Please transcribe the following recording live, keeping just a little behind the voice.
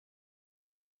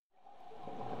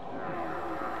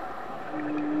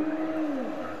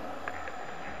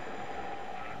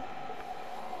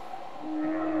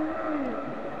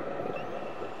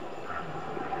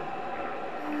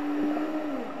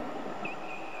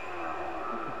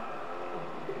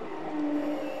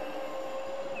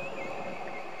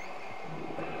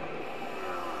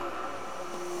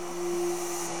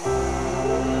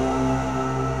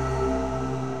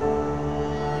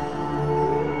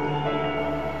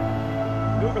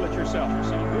Google it yourself.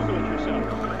 Google it yourself.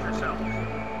 Google it yourself.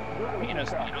 Penis.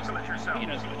 Google it yourself.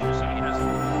 Penis.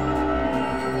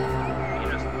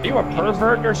 Are you a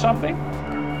pervert or something?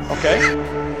 Okay.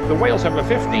 The whales have a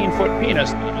 15-foot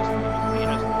penis.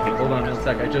 Hold on a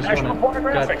sec. I just National want to.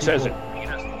 Pornographic says it.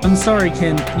 I'm sorry,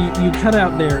 Ken. You cut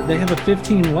out there. They have a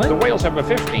 15 what? The whales have a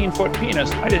 15-foot penis.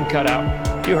 I didn't cut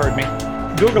out. You heard me.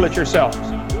 Google it yourself.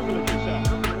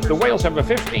 The whales have a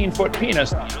 15-foot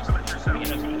penis.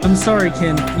 I'm sorry,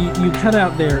 Ken. You cut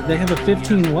out there. They have a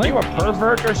 15 what? Are you a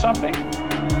pervert or something?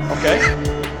 Okay.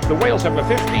 The whales have a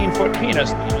 15-foot penis.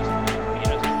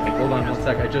 Hold on a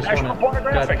sec. I just National want to.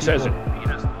 Pornographic says it.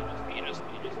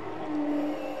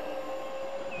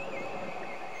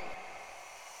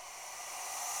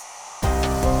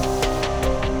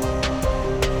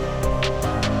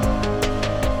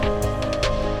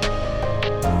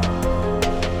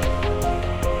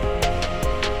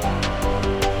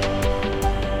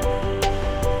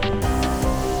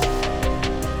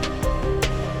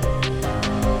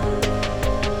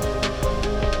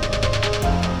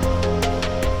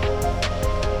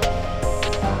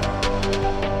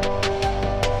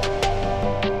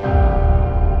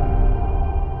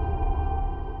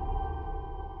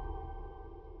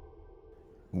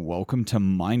 Welcome to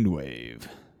Mindwave.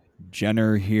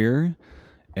 Jenner here,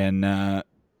 and I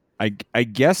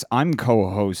guess I'm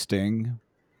co-hosting,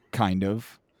 kind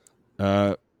of,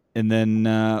 and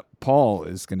then Paul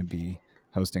is going to be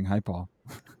hosting. Hi, Paul.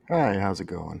 Hi, how's it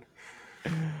going?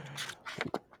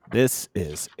 This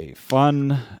is a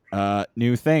fun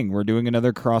new thing. We're doing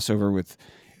another crossover with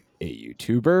a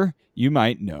YouTuber you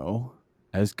might know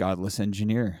as Godless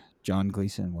Engineer. John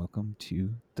Gleason, welcome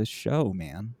to the show,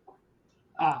 man.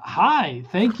 Hi,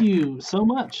 thank you so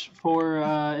much for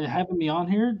having me on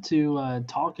here to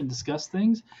talk and discuss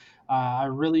things. I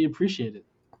really appreciate it.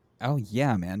 Oh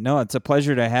yeah, man. No, it's a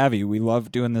pleasure to have you. We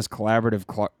love doing this collaborative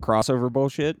crossover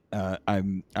bullshit.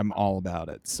 I'm all about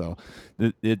it. So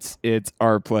it's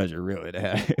our pleasure, really, to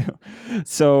have you.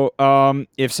 So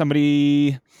if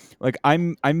somebody like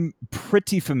I'm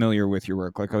pretty familiar with your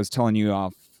work. Like I was telling you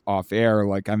off air,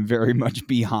 like I'm very much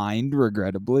behind,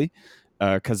 regrettably.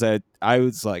 Because I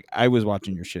was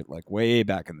watching your shit like way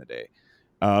back in the day.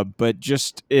 But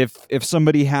just if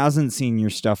somebody hasn't seen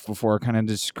your stuff before, kind of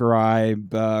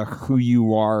describe who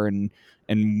you are and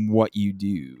what you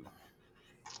do.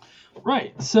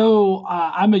 Right. So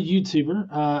I'm a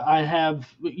YouTuber. I have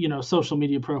social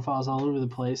media profiles all over the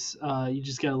place. You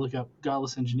just got to look up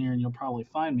Godless Engineer and you'll probably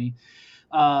find me.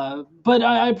 But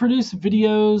I produce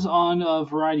videos on a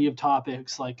variety of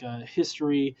topics like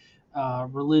history,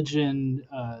 religion,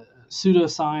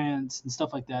 pseudoscience, and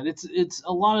stuff like that. It's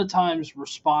a lot of times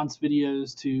response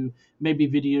videos to maybe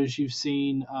videos you've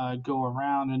seen go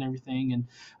around and everything. And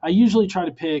I usually try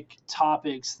to pick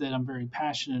topics that I'm very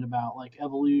passionate about, like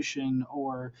evolution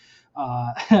or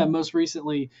most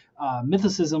recently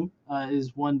mythicism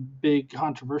is one big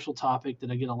controversial topic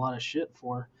that I get a lot of shit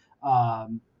for.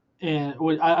 And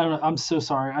I'm so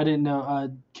sorry. I didn't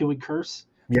know. Can we curse?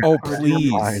 Yeah, Oh,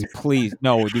 please.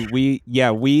 No,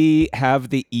 we have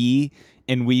the E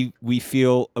and we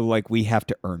feel like we have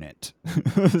to earn it.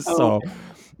 So, okay.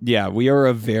 Yeah, we are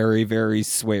a very, very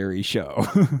sweary show.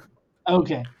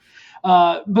 Okay.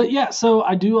 But yeah, so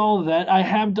I do all of that. I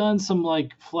have done some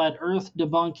like flat earth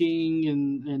debunking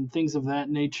and things of that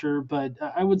nature, but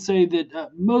I would say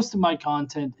that most of my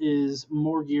content is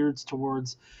more geared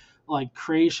towards like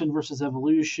creation versus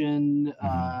evolution,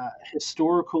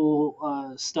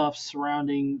 historical stuff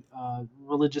surrounding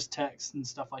religious texts and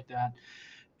stuff like that.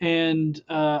 And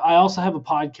I also have a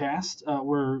podcast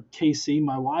where Casey,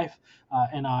 my wife,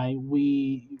 and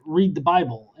we read the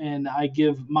Bible, and I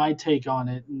give my take on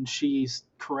it, and she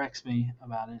corrects me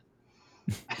about it.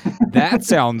 That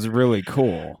sounds really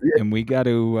cool, and we got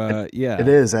to, It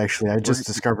is actually. I just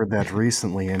discovered that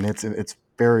recently, and it's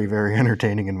very, very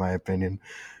entertaining in my opinion.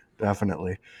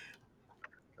 Definitely.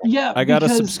 Yeah, I'm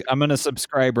gonna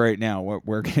subscribe right now.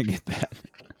 Where can I get that?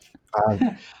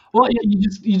 Well, yeah,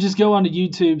 you just go onto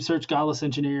YouTube, search Godless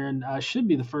Engineer, and should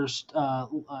be the first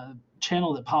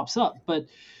channel that pops up. But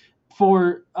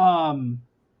for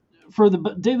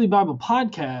the Daily Bible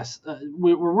podcast,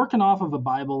 we're working off of a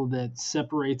Bible that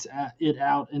separates it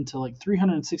out into like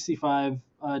 365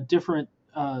 different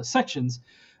sections,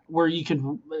 where you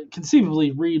can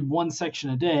conceivably read one section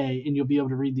a day, and you'll be able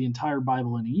to read the entire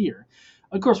Bible in a year.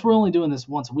 Of course, we're only doing this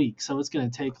once a week, so it's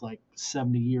going to take like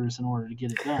 70 years in order to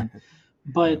get it done.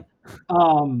 But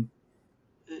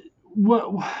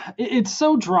it's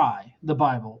so dry, the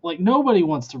Bible. Like nobody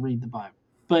wants to read the Bible.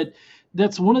 But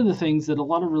that's one of the things that a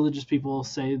lot of religious people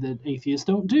say that atheists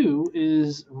don't do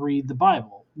is read the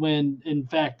Bible. when in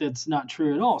fact that's not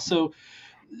true at all. So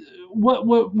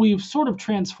what we've sort of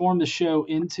transformed the show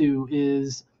into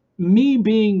is me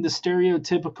being the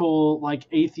stereotypical like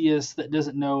atheist that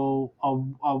doesn't know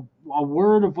a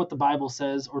word of what the Bible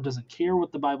says, or doesn't care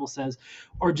what the Bible says,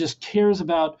 or just cares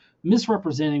about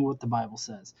misrepresenting what the Bible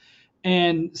says.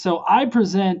 And so I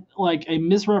present like a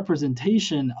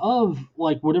misrepresentation of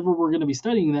like whatever we're going to be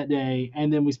studying that day,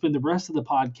 and then we spend the rest of the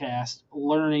podcast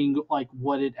learning like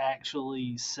what it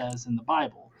actually says in the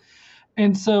Bible.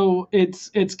 And so it's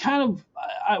kind of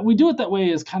we do it that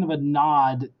way as kind of a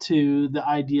nod to the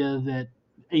idea that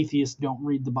atheists don't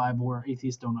read the Bible, or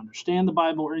atheists don't understand the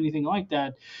Bible, or anything like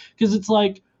that, because it's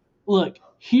like, look,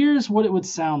 here's what it would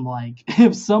sound like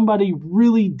if somebody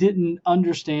really didn't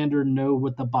understand or know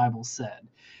what the Bible said.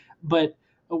 But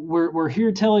we're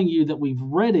here telling you that we've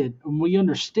read it and we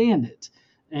understand it,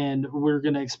 and we're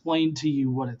going to explain to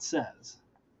you what it says.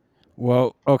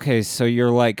 Well, okay, so you're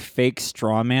like fake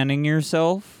straw manning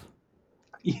yourself?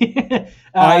 Yeah,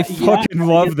 I fucking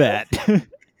love that.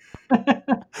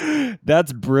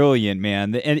 That's brilliant,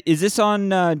 man. And is this on?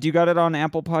 Do you got it on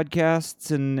Apple Podcasts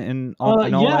and all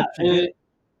that?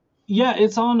 Yeah,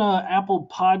 it's on Apple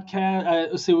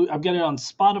Podcast. So I've got it on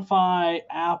Spotify,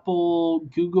 Apple,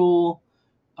 Google,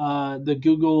 the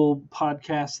Google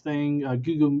Podcast thing,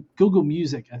 Google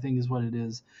Music, I think is what it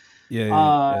is.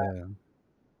 Yeah.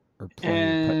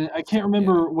 And I can't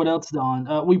remember what else it's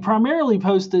on. We primarily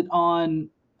post it on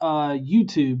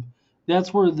YouTube.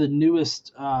 That's where the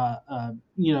newest, podcasts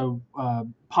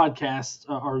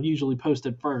are usually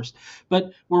posted first.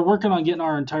 But we're working on getting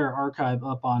our entire archive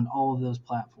up on all of those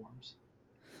platforms.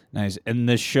 Nice. And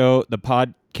the show, the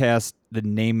podcast, the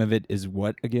name of it is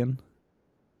what again?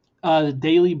 The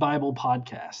Daily Bible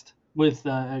Podcast with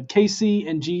KC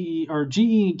and GE, or GE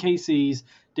and KC's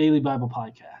Daily Bible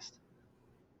Podcast.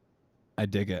 I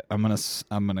dig it. I'm gonna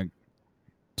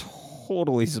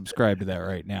totally subscribe to that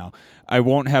right now. I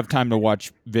won't have time to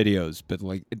watch videos, but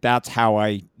like that's how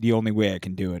the only way I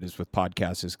can do it is with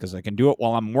podcasts, is because I can do it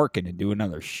while I'm working and doing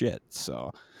other shit.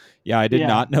 So yeah, I did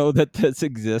not know that this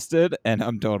existed, and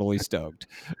I'm totally stoked.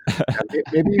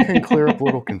 Maybe you can clear up a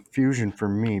little confusion for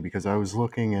me, because I was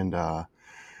looking, and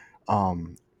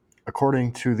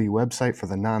according to the website for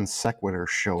the Non Sequitur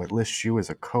show, it lists you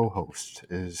as a co-host.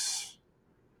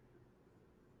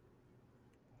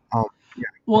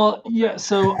 Well, yeah.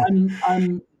 So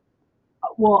I'm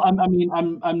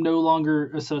no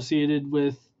longer associated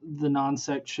with the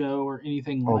Non-Sect show or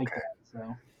anything like that.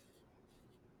 So.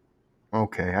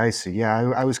 Okay, I see.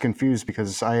 Yeah, I was confused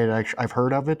because I've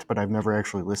heard of it, but I've never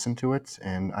actually listened to it,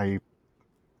 and I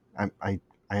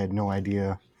had no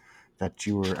idea that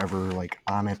you were ever like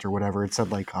on it or whatever. It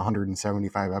said like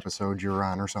 175 episodes you were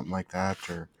on or something like that,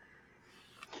 or.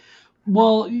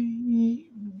 Well,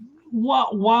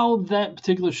 while that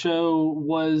particular show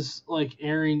was like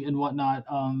airing and whatnot,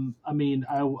 I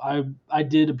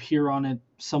did appear on it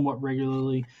somewhat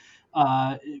regularly.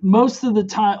 Most of the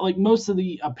time, like most of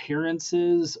the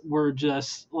appearances were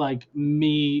just like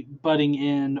me butting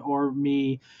in or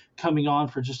me coming on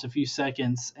for just a few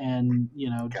seconds and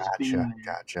just being there.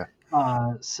 Gotcha.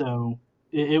 So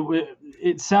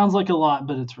it sounds like a lot,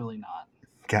 but it's really not.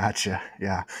 Gotcha.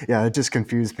 Yeah. It just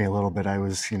confused me a little bit. I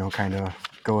was kind of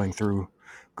going through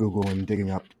Google and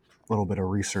digging up a little bit of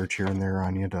research here and there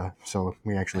on you, so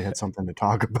we actually had something to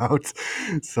talk about.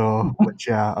 So, but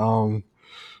yeah.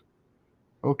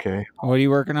 Okay. What are you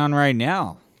working on right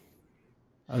now?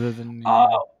 Other than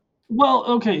well,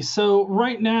 okay. So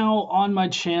right now on my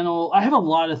channel, I have a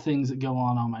lot of things that go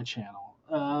on my channel.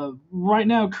 Right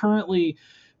now, currently,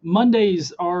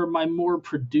 Mondays are my more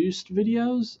produced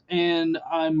videos, and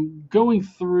I'm going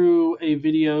through a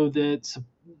video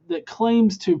that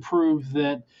claims to prove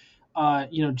that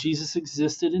Jesus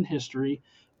existed in history,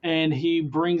 and he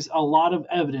brings a lot of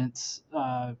evidence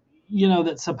that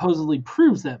supposedly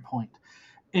proves that point.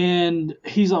 And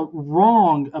he's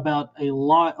wrong about a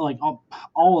lot, like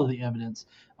all of the evidence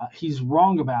he's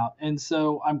wrong about. And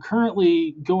so I'm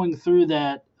currently going through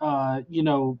that,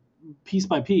 piece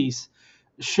by piece,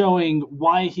 showing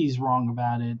why he's wrong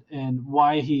about it and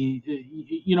why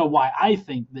why I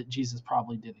think that Jesus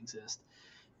probably did exist.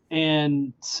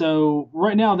 And so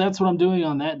right now that's what I'm doing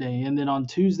on that day. And then on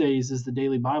Tuesdays is the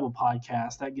Daily Bible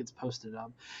Podcast that gets posted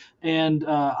up. And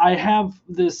I have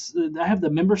the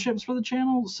memberships for the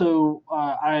channel. So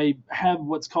I have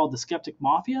what's called the Skeptic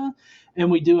Mafia,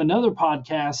 and we do another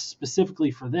podcast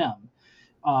specifically for them.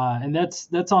 And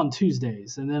that's on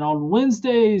Tuesdays. And then on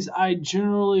Wednesdays, I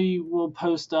generally will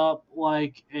post up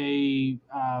like a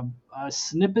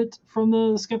snippet from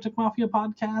the Skeptic Mafia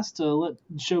podcast to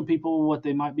show people what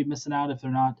they might be missing out if they're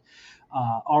not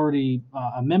already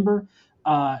a member.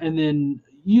 And then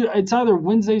it's either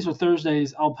Wednesdays or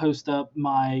Thursdays. I'll post up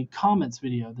my comments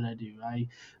video that I do. I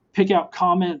pick out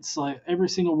comments like every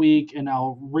single week, and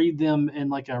I'll read them in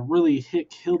like a really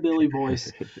hick hillbilly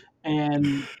voice,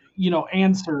 and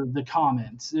answer the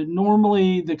comments.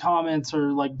 Normally, the comments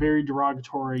are like very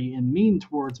derogatory and mean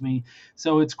towards me,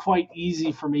 so it's quite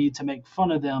easy for me to make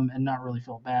fun of them and not really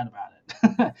feel bad about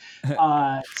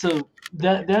it. So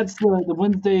that's the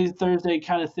Wednesday, Thursday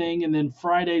kind of thing, and then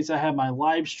Fridays I have my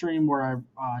live stream where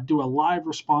I do a live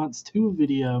response to a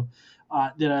video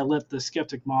that I let the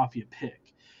Skeptic Mafia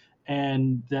pick,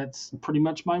 and that's pretty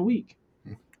much my week.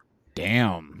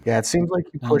 Damn. Yeah, it seems like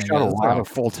you push out a lot of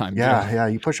full-time Yeah, job. yeah,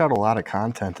 you push out a lot of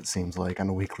content. It seems like on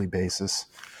a weekly basis.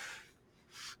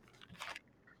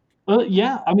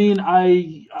 Yeah, I mean,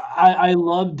 I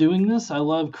love doing this. I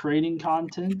love creating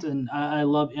content, and I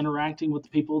love interacting with the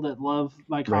people that love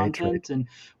my content and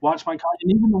watch my content.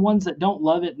 And even the ones that don't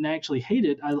love it and actually hate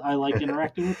it, I like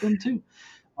interacting with them too.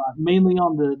 Mainly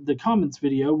on the comments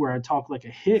video where I talk like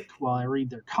a hick while I read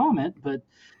their comment, but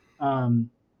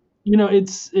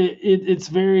it's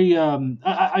very.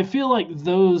 I feel like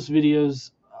those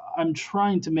videos I'm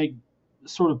trying to make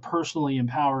sort of personally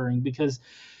empowering because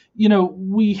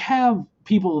we have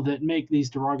people that make these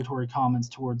derogatory comments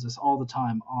towards us all the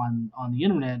time on the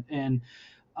internet, and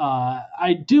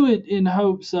I do it in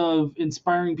hopes of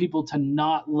inspiring people to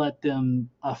not let them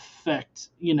affect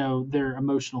their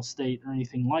emotional state or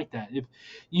anything like that. If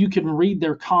you can read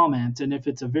their comment, and if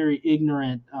it's a very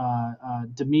ignorant,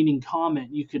 demeaning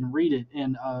comment, you can read it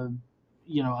in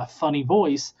a funny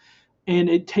voice, and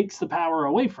it takes the power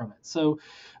away from it. So,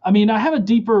 I mean, I have a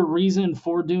deeper reason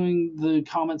for doing the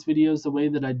comments videos the way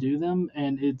that I do them,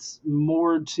 and it's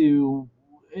more to,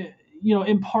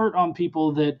 impart on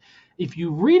people that if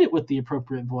you read it with the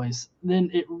appropriate voice,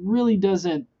 then it really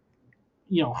doesn't,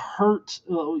 hurt,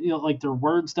 like their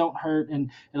words don't hurt, and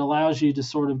it allows you to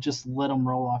sort of just let them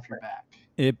roll off your back.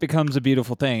 It becomes a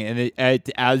beautiful thing, and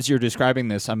as you're describing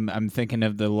this, I'm thinking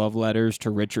of the love letters to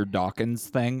Richard Dawkins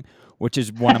thing, which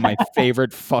is one of my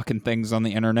favorite fucking things on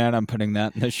the internet. I'm putting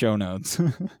that in the show notes.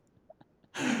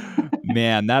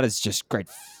 Man, that is just great.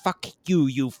 Fuck you,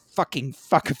 you fucking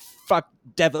fuck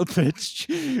devil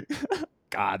bitch.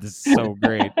 God, this is so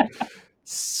great.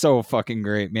 So fucking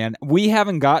great, man. We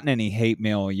haven't gotten any hate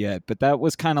mail yet, but that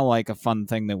was kind of like a fun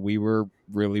thing that we were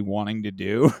really wanting to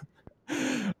do.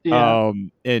 Yeah.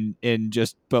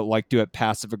 But like do it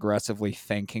passive aggressively,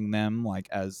 thanking them like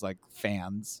as like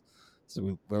fans. So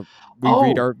we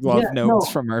read our love notes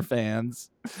from our fans.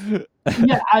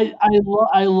 Yeah, I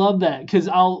love that because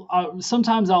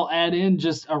sometimes I'll add in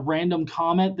just a random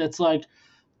comment that's like,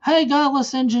 "Hey,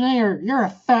 godless engineer, you're a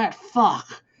fat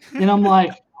fuck," and I'm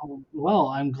like, oh, "Well,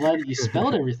 I'm glad that you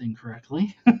spelled everything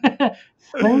correctly.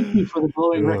 Thank you for the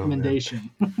glowing recommendation."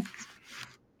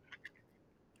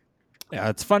 Yeah,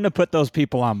 it's fun to put those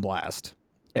people on blast.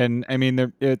 And I mean, they're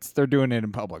doing it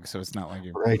in public, so it's not like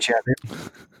you. Right? Yeah,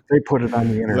 they put it on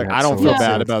the internet. Like, I don't feel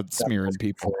bad about smearing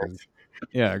people.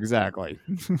 Yeah, exactly.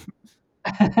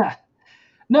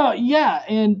 No, yeah,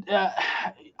 and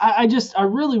I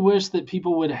really wish that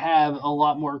people would have a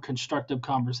lot more constructive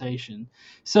conversation.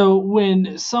 So when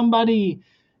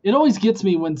it always gets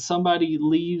me when somebody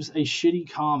leaves a shitty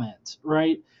comment,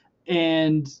 right?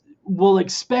 And will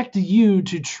expect you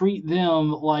to treat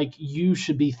them like you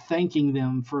should be thanking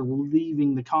them for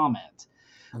leaving the comment.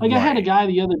 Like, right. I had a guy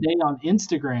the other day on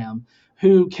Instagram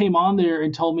who came on there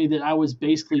and told me that I was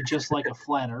basically just like a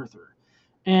flat earther.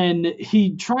 And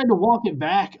he tried to walk it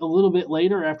back a little bit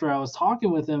later after I was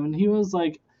talking with him. And he was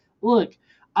like, "Look,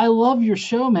 I love your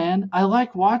show, man. I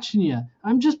like watching you.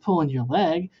 I'm just pulling your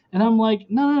leg." And I'm like,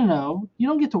 no. You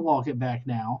don't get to walk it back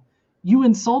now. You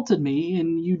insulted me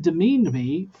and you demeaned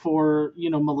me for,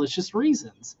 malicious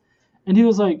reasons. And he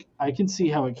was like, "I can see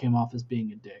how it came off as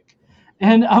being a dick."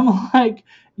 And I'm like,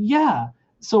 yeah.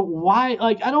 So why,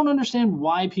 like, I don't understand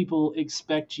why people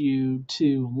expect you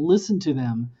to listen to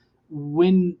them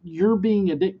when you're being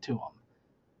a dick to them.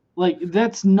 Like,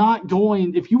 that's not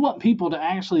going, if you want people to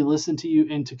actually listen to you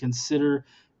and to consider,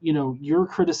 your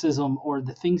criticism or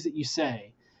the things that you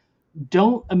say,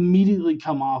 don't immediately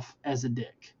come off as a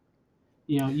dick.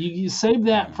 You save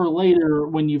that for later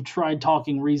when you've tried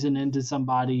talking reason into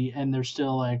somebody and they're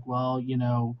still like, well,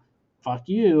 fuck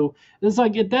you. It's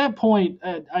like at that point,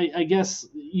 I guess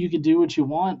you could do what you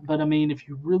want. But I mean, if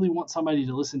you really want somebody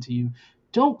to listen to you,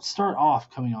 don't start off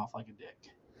coming off like a dick.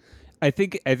 I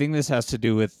think this has to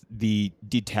do with the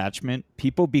detachment.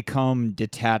 People become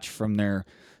detached from their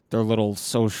little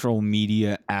social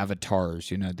media avatars.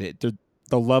 The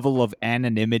level of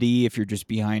anonymity, if you're just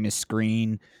behind a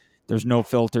screen, There's no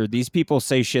filter. These people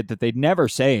say shit that they'd never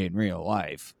say in real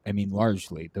life. I mean,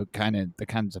 largely the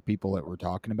kinds of people that we're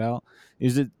talking about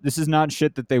this is not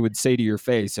shit that they would say to your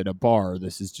face at a bar.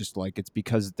 This is just like, it's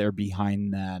because they're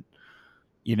behind that,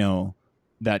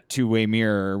 that two-way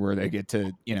mirror where they get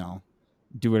to,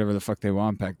 do whatever the fuck they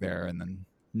want back there, and then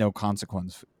no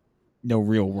consequence, no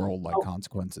real world like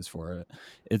consequences for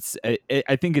it.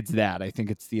 I think it's that. I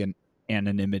think it's the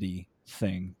anonymity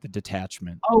thing, the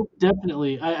detachment. Oh,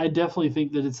 definitely. I definitely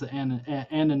think that it's the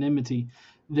anonymity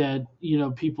that,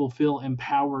 people feel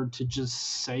empowered to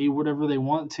just say whatever they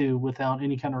want to without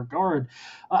any kind of regard.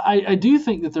 I do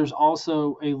think that there's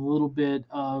also a little bit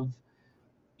of,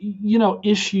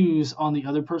 issues on the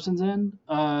other person's end,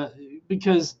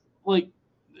 because, like,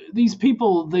 these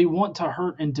people, they want to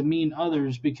hurt and demean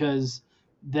others because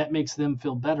that makes them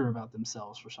feel better about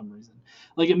themselves for some reason.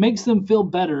 Like, it makes them feel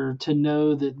better to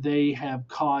know that they have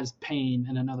caused pain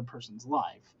in another person's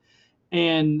life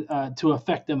and to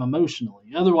affect them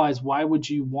emotionally. Otherwise, why would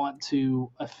you want to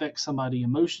affect somebody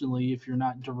emotionally if you're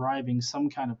not deriving some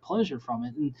kind of pleasure from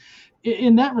it? And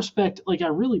in that respect, like, I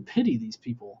really pity these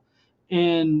people.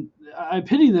 And I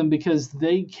pity them because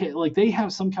they can, like, they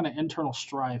have some kind of internal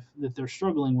strife that they're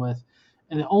struggling with,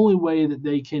 and the only way that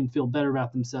they can feel better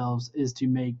about themselves is to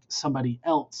make somebody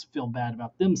else feel bad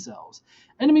about themselves.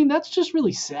 And I mean, that's just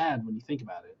really sad when you think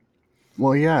about it.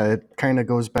 Well, yeah, it kind of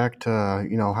goes back to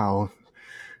how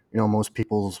most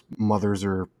people's mothers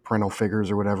or parental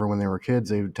figures or whatever, when they were kids,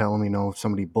 they would tell them, if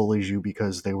somebody bullies you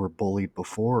because they were bullied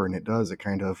before, and it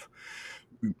kind of,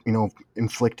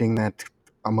 inflicting that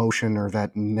emotion or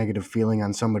that negative feeling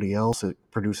on somebody else, it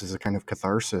produces a kind of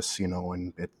catharsis,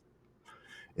 and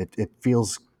it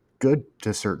feels good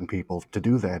to certain people to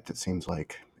do that. It seems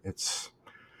like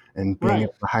and being Right.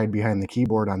 able to hide behind the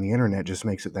keyboard on the internet just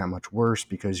makes it that much worse,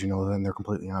 because then they're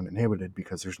completely uninhibited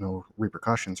because there's no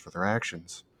repercussions for their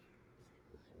actions.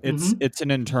 It's an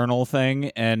internal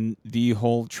thing, and the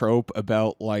whole trope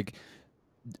about like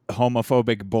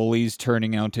homophobic bullies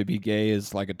turning out to be gay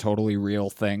is like a totally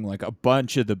real thing. Like, a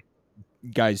bunch of the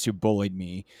guys who bullied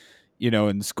me,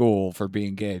 in school for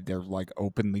being gay, they're like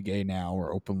openly gay now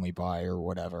or openly bi or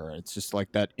whatever. It's just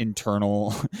like that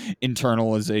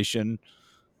internalization.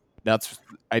 That's,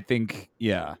 I think,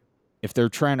 yeah. If they're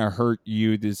trying to hurt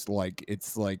you, it's like,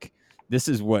 this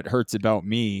is what hurts about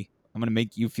me. I'm gonna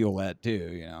make you feel that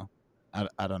too.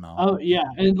 I don't know. Oh yeah,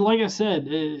 and like I said,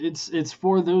 it's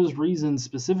for those reasons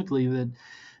specifically that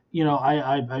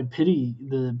I pity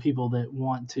the people that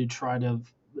want to try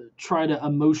to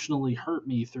emotionally hurt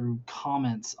me through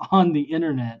comments on the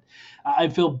internet. I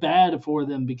feel bad for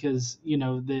them because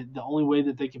the only way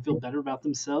that they can feel better about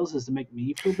themselves is to make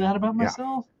me feel bad about Yeah.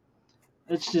 myself.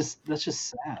 That's just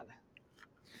sad.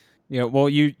 Yeah, well,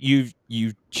 you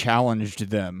challenged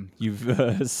them.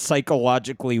 You've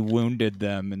psychologically wounded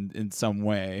them in some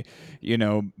way,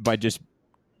 by just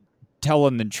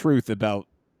telling the truth about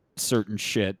certain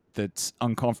shit that's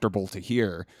uncomfortable to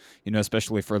hear,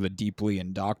 especially for the deeply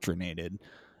indoctrinated.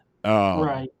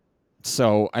 Right.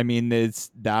 So, I mean, it's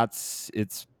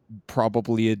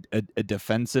probably a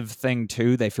defensive thing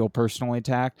too. They feel personally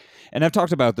attacked, and I've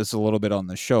talked about this a little bit on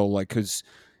the show, like, because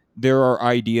there are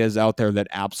ideas out there that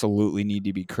absolutely need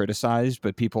to be criticized,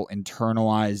 but people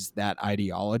internalize that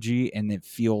ideology, and it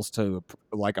feels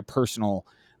like a personal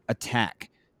attack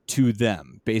to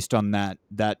them based on that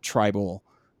tribal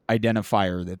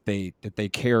identifier that they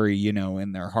carry,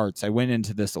 in their hearts. I went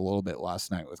into this a little bit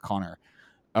last night with Connor.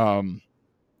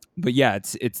 But yeah,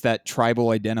 it's that tribal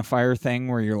identifier thing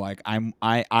where you're like,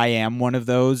 I am one of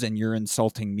those, and you're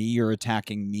insulting me, you're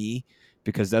attacking me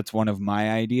because that's one of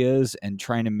my ideas, and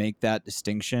trying to make that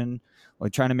distinction,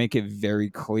 like trying to make it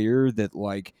very clear that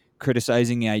like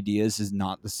criticizing the ideas is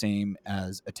not the same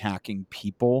as attacking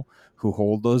people who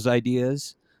hold those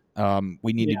ideas.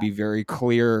 We need to be very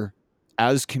clear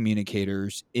as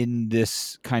communicators in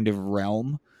this kind of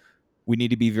realm. We need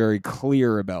to be very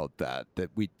clear about that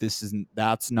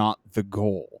that's not the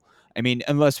goal. I mean,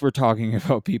 unless we're talking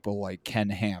about people like Ken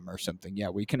Ham or something, yeah,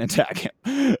 we can attack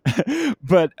him.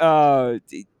 But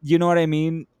you know what I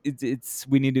mean? It's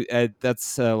we need to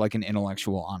that's like an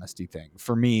intellectual honesty thing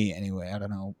for me anyway. I don't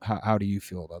know, how do you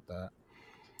feel about that?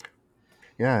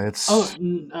 Yeah, it's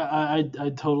I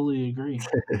totally agree.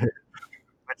 but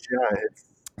yeah,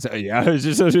 So yeah, it was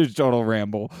just a total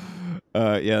ramble.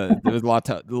 Yeah, there was a lot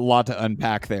to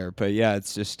unpack there, but yeah,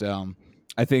 it's just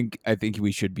I think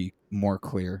we should be more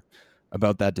clear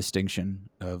about that distinction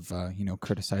of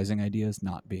criticizing ideas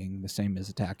not being the same as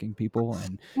attacking people,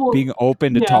 and Well, being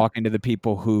open to yeah. talking to the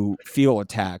people who feel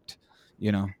attacked.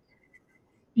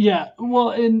 Yeah, well,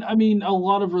 and I mean, a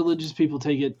lot of religious people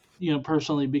take it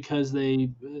personally, because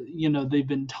they've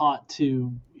been taught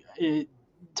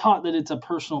that it's a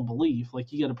personal belief,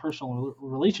 like you got a personal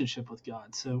relationship with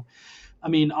God. So, I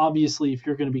mean, obviously, if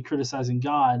you're going to be criticizing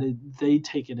God, they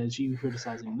take it as you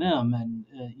criticizing them, and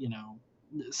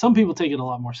some people take it a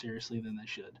lot more seriously than they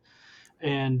should.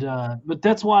 And but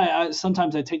that's why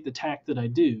sometimes I take the tack that I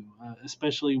do,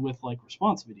 especially with like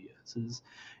response videos. Is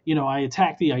I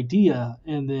attack the idea,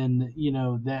 and then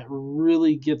that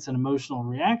really gets an emotional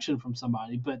reaction from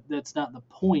somebody, but that's not the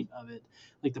point of it.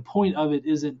 Like the point of it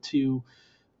isn't to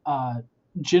uh,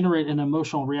 generate an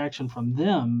emotional reaction from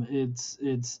them. It's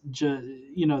just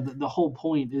the whole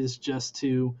point is just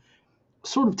to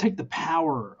sort of take the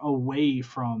power away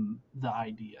from the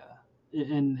idea.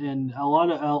 And a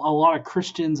lot of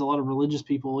Christians, a lot of religious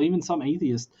people, even some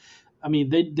atheists, I mean,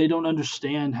 they don't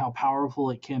understand how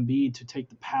powerful it can be to take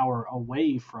the power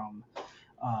away from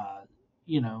uh,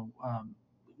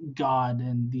 God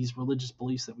and these religious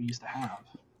beliefs that we used to have.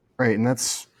 Right, and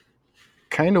that's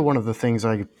kind of one of the things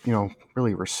I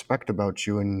really respect about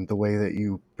you and the way that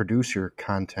you produce your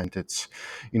content. It's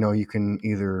you can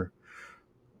either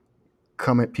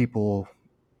come at people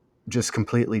just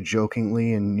completely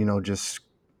jokingly and just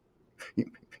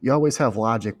you always have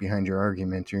logic behind your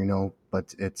argument,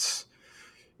 but it's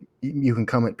you can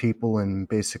come at people and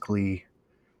basically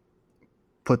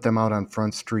put them out on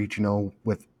Front Street,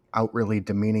 without really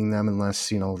demeaning them, unless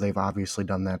they've obviously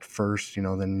done that first.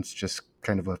 Then it's just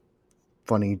kind of a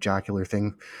funny jocular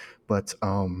thing. But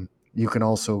you can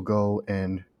also go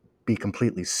and be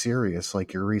completely serious,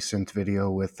 like your recent video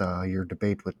with your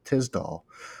debate with Tisdall.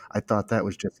 I thought that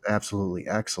was just absolutely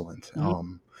excellent.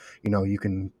 Mhm. You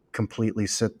can completely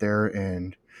sit there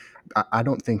and I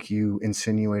don't think you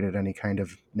insinuated any kind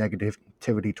of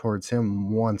negativity towards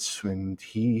him once, and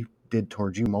he did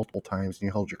towards you multiple times, and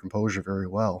you held your composure very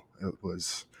well. It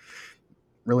was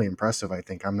really impressive, I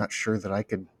think. I'm not sure that I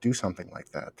could do something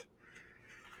like that.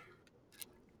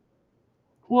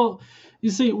 Well,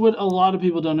 you see, what a lot of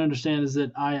people don't understand is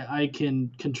that I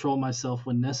can control myself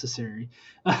when necessary.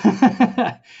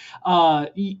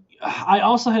 I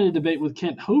also had a debate with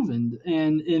Kent Hovind,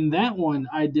 and in that one,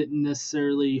 I didn't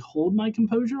necessarily hold my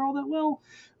composure all that well.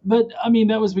 But I mean,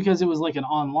 that was because it was like an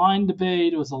online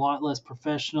debate. It was a lot less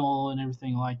professional and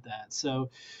everything like that. So,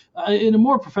 in a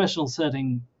more professional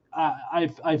setting,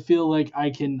 I feel like I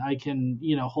can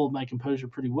hold my composure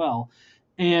pretty well.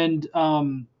 And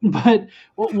but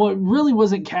what really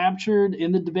wasn't captured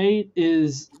in the debate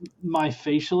is my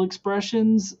facial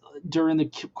expressions during the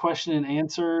question and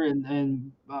answer,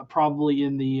 and probably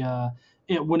in the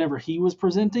whenever he was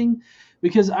presenting,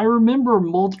 because I remember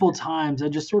multiple times I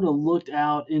just sort of looked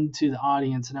out into the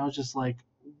audience and I was just like,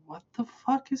 what the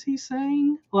fuck is he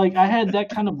saying? Like I had that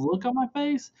kind of look on my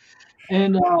face.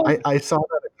 And I saw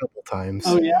that a couple times,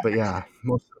 oh yeah. but yeah,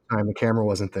 most of the time the camera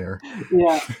wasn't there.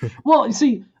 Yeah. Well, you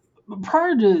see,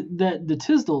 prior to the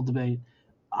Tisdale debate,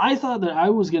 I thought that I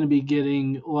was going to be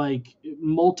getting like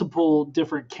multiple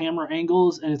different camera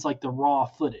angles, and it's like the raw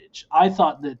footage. I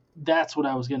thought that that's what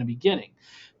I was going to be getting,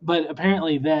 but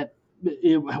apparently that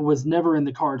it was never in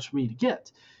the cards for me to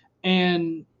get.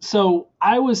 And so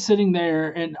I was sitting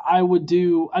there, and I would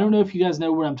do. I don't know if you guys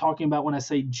know what I'm talking about when I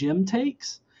say gym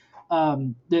takes.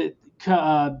 I'm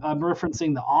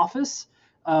referencing The Office.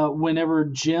 Whenever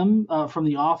Jim from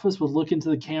The Office would look into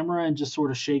the camera and just sort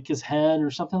of shake his head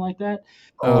or something like that.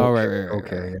 Oh, Okay, right.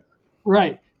 okay.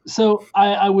 Right. So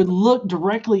I would look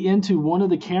directly into one of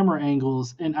the camera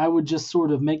angles, and I would just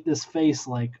sort of make this face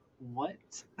like, what?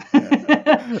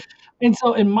 And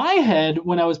so in my head,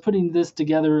 when I was putting this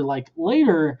together like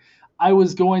later, I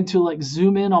was going to like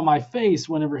zoom in on my face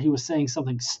whenever he was saying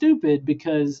something stupid,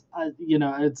 because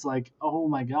it's like, oh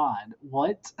my God,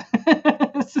 what?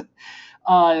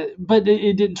 But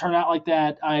it didn't turn out like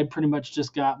that. I pretty much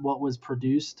just got what was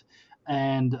produced,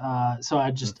 and so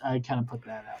I kind of put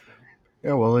that out there.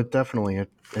 Yeah, well, it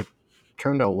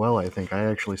turned out well, I think. I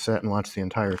actually sat and watched the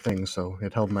entire thing, so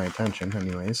it held my attention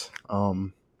anyways.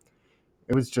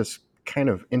 It was just kind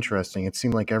of interesting. It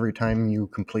seemed like every time you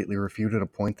completely refuted a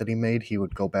point that he made, he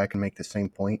would go back and make the same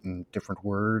point in different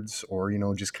words, or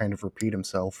just kind of repeat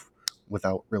himself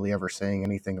without really ever saying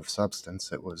anything of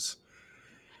substance. It was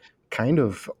kind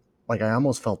of like I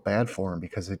almost felt bad for him,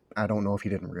 because I don't know if he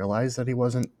didn't realize that he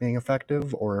wasn't being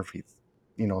effective, or if he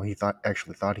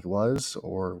thought he was,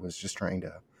 or was just trying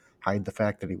to hide the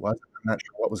fact that he wasn't. I'm not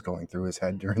sure what was going through his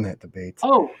head during that debate.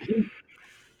 Oh,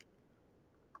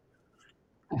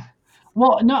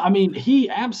 well, no, I mean, he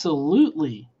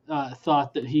absolutely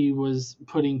thought that he was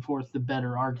putting forth the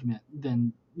better argument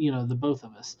than the both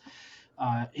of us.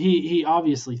 He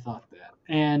obviously thought that,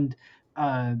 and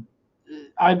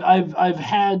I've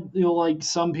had, like,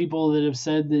 some people that have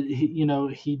said that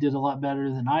he did a lot better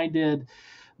than I did,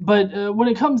 but when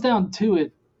it comes down to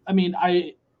it, I mean,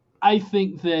 I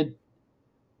think that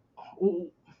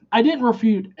I didn't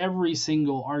refute every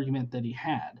single argument that he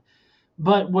had,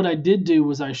 but what I did do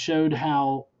was I showed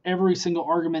how every single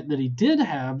argument that he did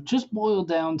have just boiled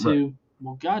down to,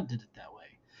 well, God did it that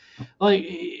way. Like,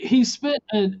 he spent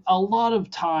a lot of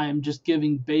time just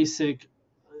giving basic,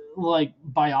 like,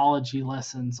 biology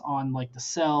lessons on, like, the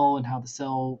cell and how the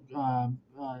cell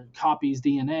copies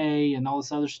DNA and all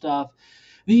this other stuff.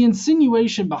 The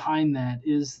insinuation behind that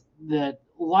is that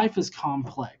life is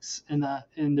complex, and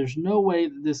there's no way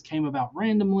that this came about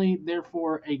randomly.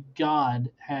 Therefore, a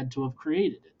god had to have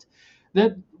created it.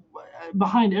 That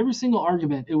behind every single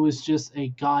argument, it was just a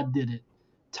God did it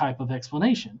type of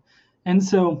explanation. And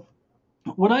so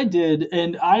what I did,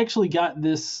 and I actually got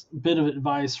this bit of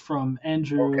advice from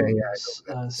Andrew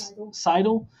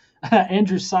Seidel,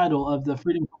 Andrew Seidel of the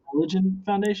Freedom from Religion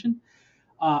Foundation.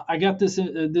 I got this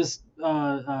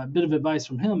bit of advice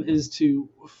from him, is to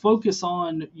focus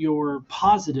on your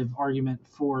positive argument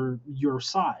for your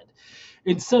side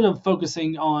instead of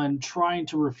focusing on trying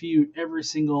to refute every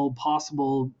single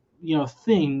possible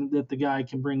thing that the guy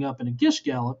can bring up in a Gish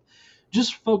Gallop.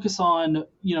 Just focus on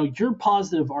your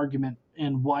positive argument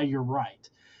and why you're right.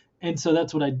 And so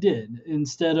that's what I did.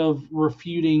 Instead of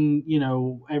refuting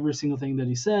every single thing that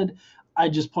he said, I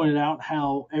just pointed out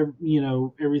how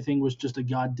everything was just a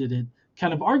God did it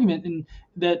kind of argument, and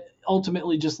that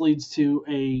ultimately just leads to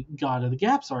a God of the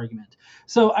gaps argument.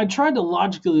 So I tried to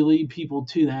logically lead people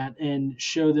to that and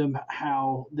show them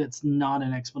how that's not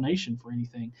an explanation for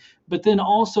anything, but then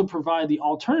also provide the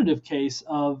alternative case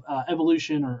of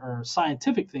evolution or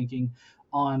scientific thinking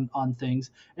on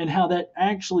things, and how that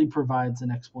actually provides an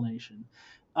explanation.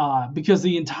 Because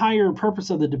the entire purpose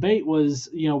of the debate was,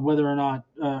 whether or not,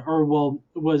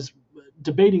 was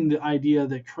debating the idea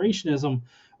that creationism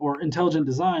or intelligent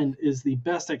design is the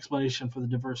best explanation for the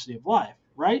diversity of life,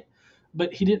 right?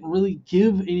 But he didn't really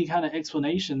give any kind of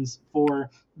explanations for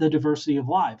the diversity of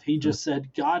life. He just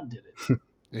said God did it.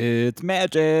 It's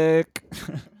magic.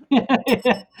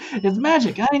 It's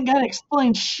magic. I ain't got to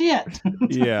explain shit.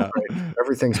 Yeah.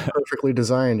 Everything's perfectly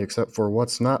designed except for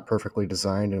what's not perfectly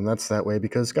designed, and that's that way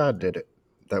because God did it.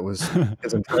 That was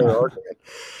his entire argument.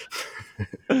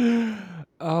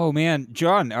 Oh man,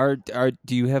 John,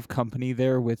 do you have company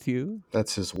there with you?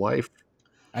 That's his wife.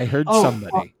 I heard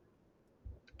somebody.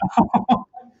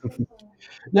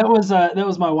 That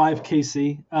was my wife,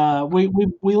 Casey. We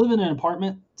live in an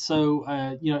apartment, so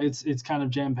it's kind of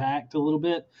jam packed a little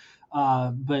bit.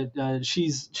 But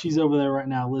she's over there right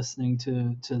now listening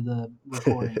to the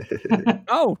recording.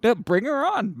 Oh, bring her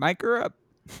on, mic her up.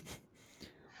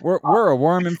 We're a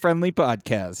warm and friendly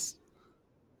podcast.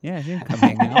 Yeah, you can come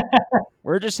hang out.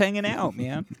 We're just hanging out,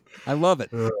 man. I love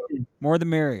it. More the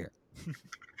merrier.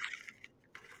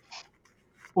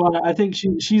 Well, I think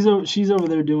she's over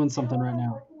there doing something right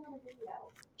now.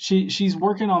 She's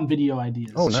working on video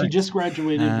ideas. Oh, nice. She just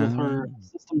graduated with her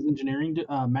systems engineering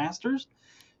master's.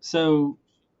 So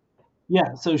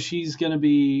yeah, so she's going to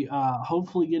be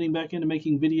hopefully getting back into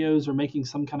making videos or making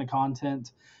some kind of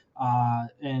content.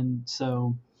 And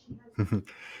so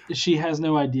she has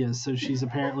no ideas, so she's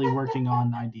apparently working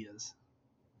on ideas.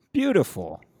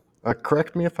 Beautiful.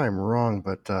 Correct me if I'm wrong,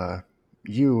 but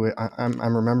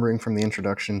I'm remembering from the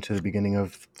introduction to the beginning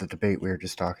of the debate we were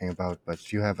just talking about,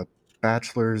 but you have a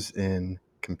bachelor's in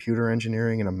computer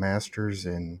engineering and a master's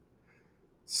in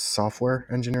software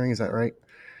engineering. Is that right?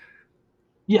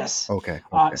 Yes. Okay.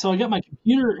 So I got my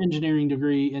computer engineering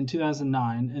degree in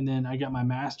 2009, and then I got my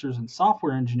master's in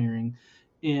software engineering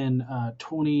in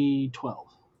 2012.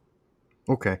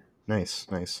 Okay. Nice.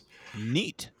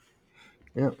 Neat.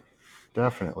 Yeah,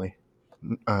 definitely.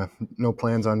 No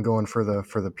plans on going for the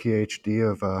PhD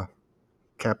of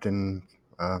Captain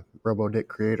RoboDick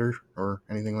Creator or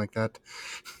anything like that?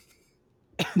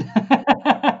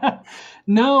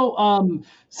 No.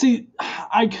 See,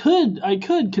 I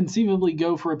could conceivably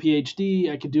go for a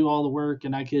PhD. I could do all the work,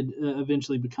 and I could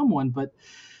eventually become one. But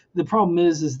the problem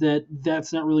is that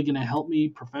that's not really going to help me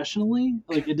professionally.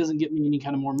 Like, it doesn't get me any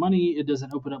kind of more money. It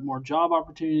doesn't open up more job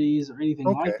opportunities or anything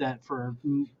like that for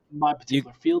my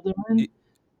particular field that I'm in.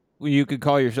 Well, you could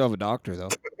call yourself a doctor, though.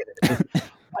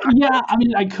 Yeah, I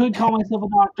mean, I could call myself a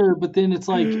doctor, but then it's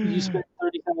like you spent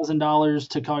 $30,000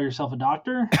 to call yourself a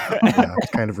doctor. Yeah,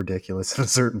 it's kind of ridiculous at a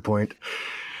certain point.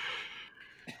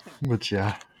 But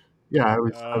yeah, I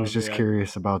was just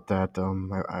curious about that.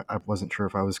 I wasn't sure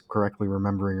if I was correctly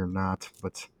remembering or not,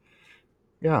 but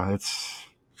yeah,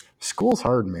 school's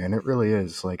hard, man. It really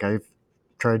is. Like,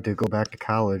 tried to go back to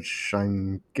college.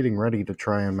 I'm getting ready to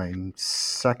try on my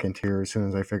second here as soon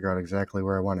as I figure out exactly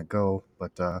where I want to go.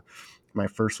 But my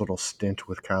first little stint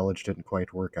with college didn't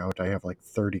quite work out. I have like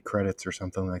 30 credits or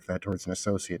something like that towards an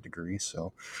associate degree.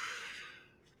 So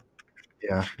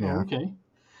yeah, Oh, yeah. okay.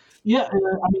 Yeah,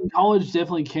 I mean, college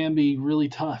definitely can be really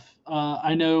tough.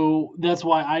 I know that's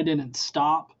why I didn't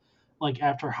stop like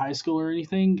after high school or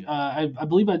anything. I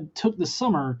believe I took the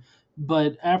summer,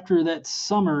 but after that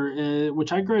summer,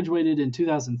 which I graduated in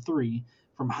 2003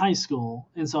 from high school,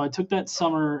 and so I took that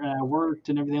summer and I worked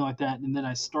and everything like that, and then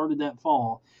I started that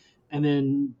fall, and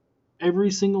then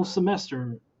every single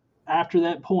semester after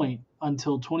that point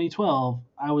until 2012,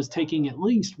 I was taking at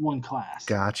least one class.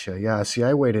 Gotcha. Yeah. See,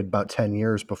 I waited about 10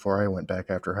 years before I went back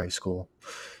after high school.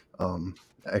 Um,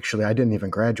 Actually, I didn't even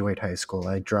graduate high school.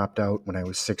 I dropped out when I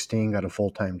was 16, got a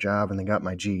full time job, and then got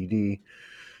my GED.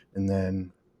 And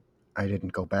then I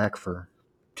didn't go back for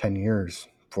 10 years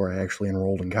before I actually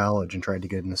enrolled in college and tried to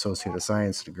get an Associate of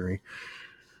Science degree.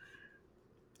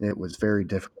 It was very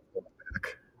difficult to go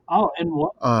back. Oh, and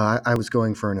what? I was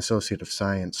going for an Associate of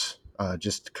Science,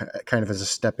 just kind of as a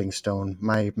stepping stone.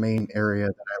 My main area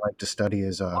that I like to study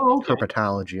is Oh, okay.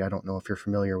 herpetology. I don't know if you're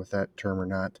familiar with that term or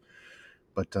not,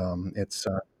 but it's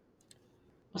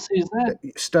Let's see, is that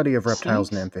study of reptiles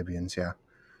and snakes? amphibians. Yeah,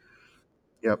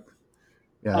 yep,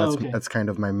 yeah. Oh, That's okay. that's kind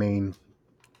of my main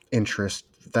interest.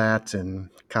 That and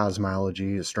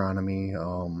cosmology, astronomy,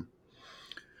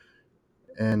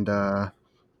 and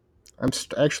I'm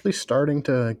actually starting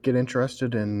to get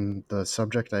interested in the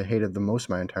subject I hated the most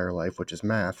my entire life, which is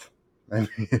math. I mean,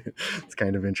 it's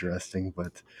kind of interesting,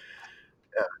 but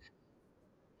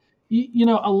You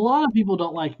know, a lot of people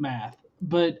don't like math,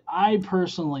 but I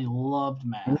personally loved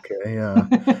math. okay, yeah,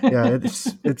 yeah.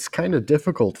 It's kind of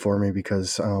difficult for me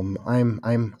because I'm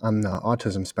on the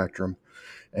autism spectrum,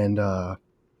 and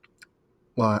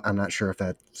well, I'm not sure if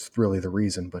that's really the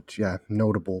reason, but yeah,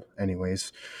 notable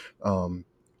anyways. Um,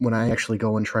 when I actually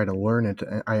go and try to learn it,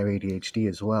 I have ADHD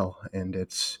as well, and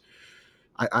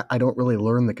I don't really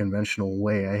learn the conventional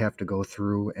way. I have to go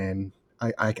through, and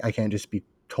I can't just be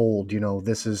told,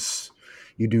 this is,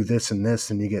 you do this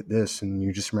and you get this, and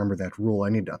you just remember that rule. I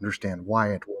need to understand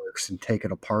why it works and take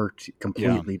it apart Yeah.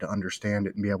 completely to understand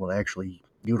it and be able to actually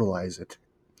utilize it.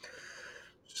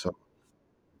 So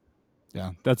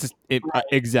Yeah, that's it.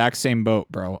 Exact same boat,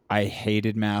 bro. I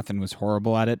hated math and was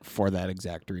horrible at it for that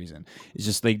exact reason. It's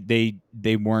just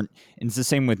they weren't. And it's the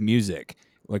same with music,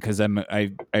 like because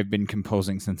I've been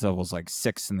composing since I was like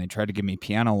 6, and they tried to give me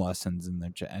piano lessons, and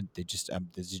they just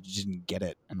didn't get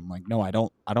it. And I'm like, no, I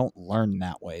don't learn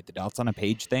that way. The dots on a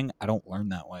page thing, I don't learn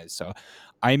that way. So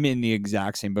I'm in the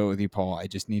exact same boat with you, Paul. I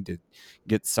just need to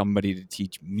get somebody to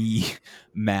teach me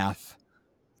math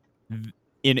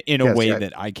in a yeah, see, way I,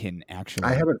 that I can I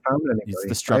actually. haven't found It's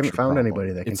the anybody. I haven't structure found problem.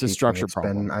 anybody that can It's a teach me. structure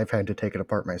problem. I've had to take it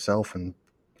apart myself and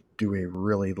do a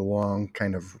really long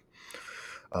kind of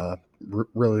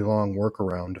really long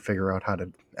workaround to figure out how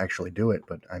to actually do it.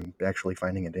 But I'm actually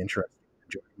finding it interesting,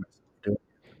 enjoying myself doing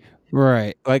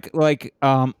Right. Like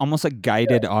almost like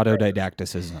guided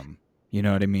autodidacticism. You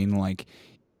know what I mean? Like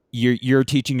you're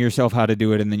teaching yourself how to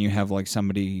do it, and then you have like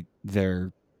somebody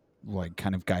there like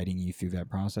kind of guiding you through that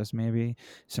process, maybe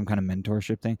some kind of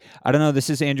mentorship thing. I don't know. This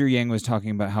is Andrew Yang was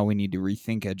talking about how we need to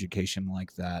rethink education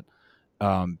like that.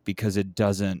 Because it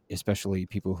doesn't, especially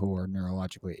people who are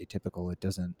neurologically atypical, it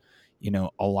doesn't,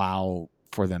 allow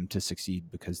for them to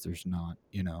succeed because there's not,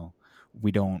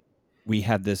 we don't, we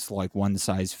had this like one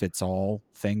size fits all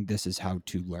thing. This is how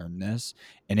to learn this,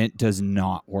 and it does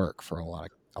not work for a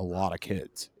lot of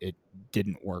kids. It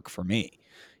didn't work for me,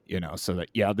 So that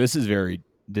yeah, this is very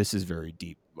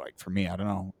deep. Like for me, I don't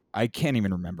know. I can't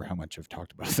even remember how much I've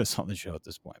talked about this on the show at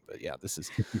this point, but yeah,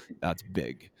 that's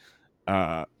big.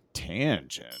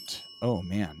 Tangent. Oh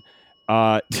man.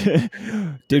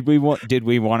 Did we want to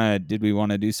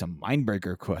do some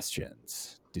mindbreaker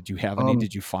questions? Did you have any? Um,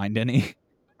 Did you find any?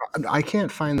 I can't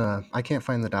find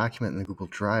the document in the Google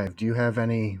Drive. Do you have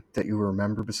any that you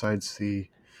remember besides the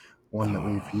one that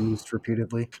we've used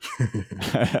repeatedly?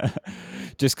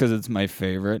 Just because it's my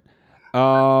favorite.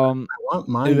 I want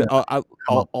mine I'll,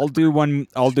 come up I'll with. do one.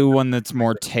 I'll do one that's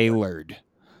more tailored.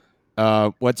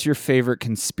 What's your favorite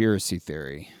conspiracy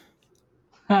theory?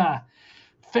 Ha.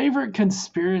 Favorite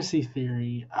conspiracy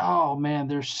theory? Oh man,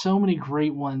 there's so many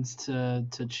great ones to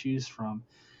choose from.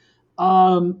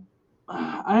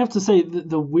 I have to say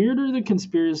the weirder the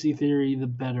conspiracy theory, the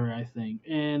better. I think,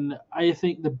 and I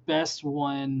think the best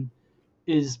one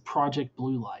is Project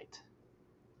Blue Light.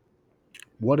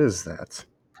 What is that?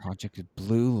 Project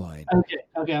Blue Light. Okay,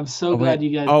 okay, I'm so Oh wait. glad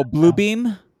you guys. Oh,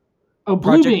 Bluebeam. Oh,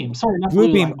 Project Bluebeam. Sorry, not Blue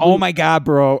Blue Beam. Light. Oh my god,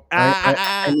 bro!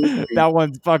 I need to- That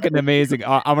one's fucking amazing.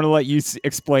 I'm gonna let you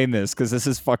explain this because this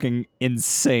is fucking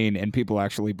insane, and people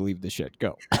actually believe this shit.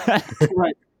 Go.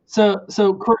 Right. So,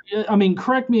 I mean,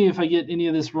 correct me if I get any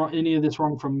of this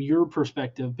wrong from your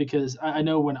perspective, because I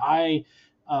know when I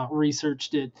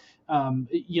researched it,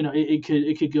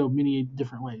 it could go many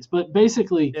different ways. But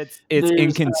basically, It's there's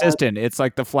inconsistent. It's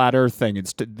like the flat Earth thing.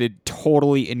 It's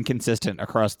totally inconsistent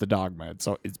across the dogma.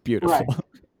 It's beautiful.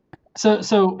 Right.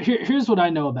 So here's what I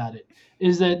know about it,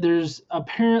 is that there's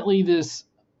apparently this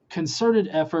concerted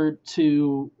effort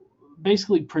to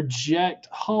basically project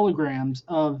holograms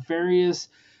of various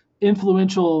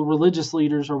influential religious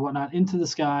leaders or whatnot into the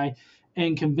sky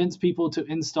and convince people to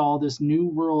install this new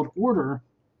world order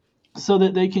so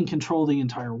that they can control the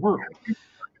entire world.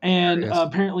 And Yes.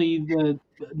 apparently the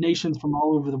nations from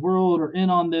all over the world are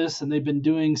in on this, and they've been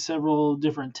doing several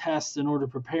different tests in order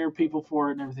to prepare people for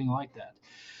it and everything like that.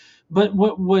 But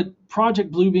what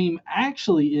Project Bluebeam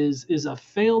actually is a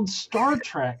failed Star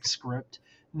Trek script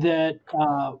that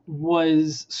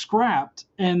was scrapped,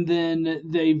 and then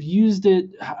they've used it.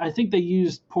 I think they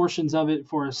used portions of it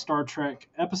for a Star Trek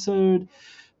episode,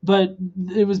 but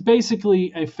it was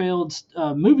basically a failed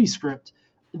movie script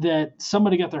that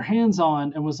somebody got their hands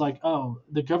on and was like, "Oh,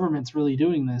 the government's really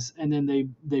doing this," and then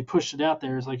they pushed it out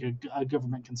there as like a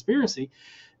government conspiracy.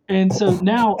 And so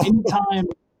now,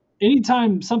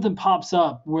 anytime something pops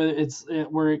up where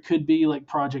it could be like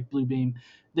Project Bluebeam,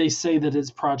 they say that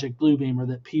it's Project Bluebeam, or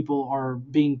that people are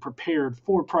being prepared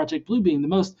for Project Bluebeam. The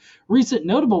most recent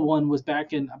notable one was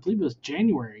back in, I believe it was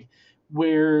January,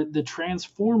 where the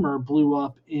Transformer blew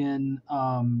up in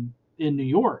New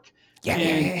York.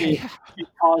 It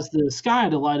caused the sky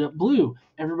to light up blue.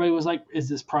 Everybody was like, "Is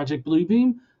this Project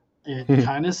Bluebeam?" It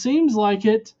kind of seems like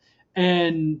it.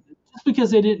 And just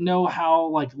because they didn't know how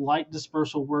like light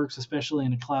dispersal works, especially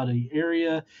in a cloudy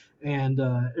area and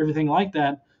everything like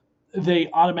that, they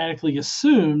automatically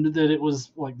assumed that it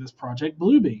was like this Project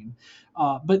Bluebeam.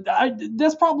 But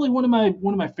that's probably one of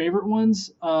my favorite ones,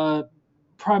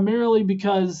 primarily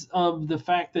because of the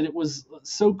fact that it was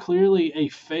so clearly a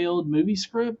failed movie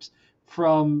script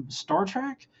from Star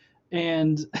Trek,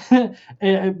 and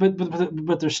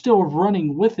but they're still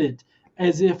running with it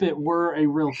as if it were a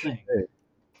real thing.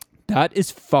 That is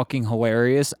fucking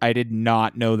hilarious. I did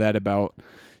not know that about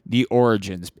the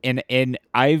origins. And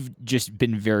I've just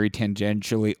been very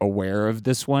tangentially aware of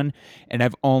this one, and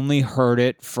I've only heard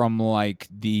it from like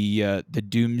the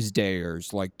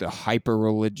doomsdayers, like the hyper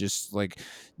religious, like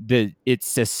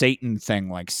it's a Satan thing,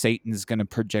 like Satan's going to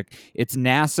project. It's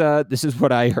NASA. This is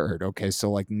what I heard. Okay, so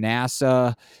like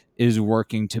NASA is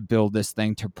working to build this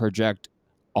thing to project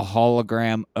a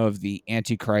hologram of the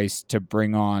Antichrist to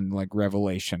bring on like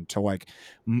Revelation, to like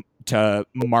to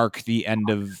mark the end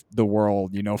of the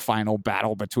world, final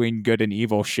battle between good and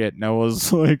evil shit. And I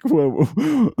was like, whoa.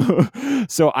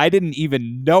 So I didn't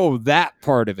even know that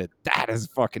part of it. That is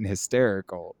fucking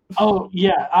hysterical. Oh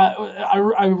yeah,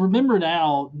 I remember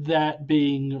now that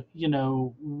being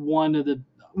one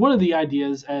of the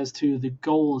ideas as to the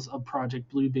goals of Project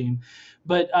Bluebeam.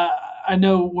 But I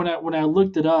know when I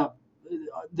looked it up,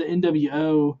 the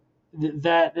NWO,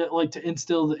 that like to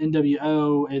instill the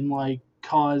NWO and like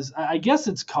cause, I guess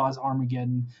it's cause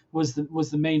Armageddon was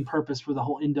the main purpose for the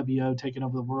whole NWO taking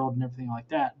over the world and everything like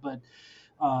that. But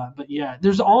yeah,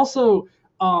 there's also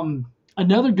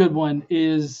another good one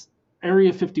is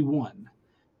Area 51.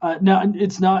 Now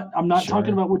it's not. I'm not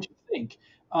talking about what you think.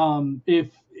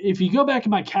 If you go back in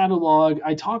my catalog,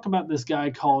 I talk about this guy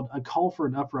called A Call for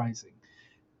an Uprising,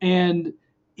 and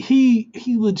he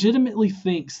legitimately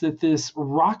thinks that this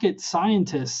rocket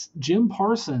scientist Jim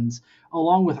Parsons,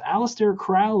 along with Aleister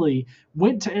Crowley,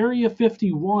 went to Area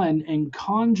 51 and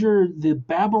conjured the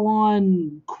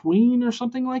Babylon Queen or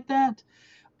something like that,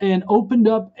 and opened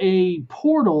up a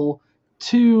portal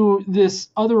to this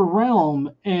other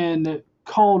realm and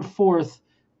called forth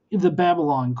the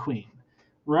Babylon Queen,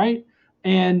 right?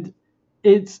 And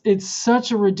it's such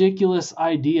a ridiculous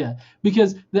idea,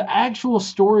 because the actual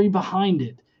story behind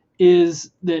it is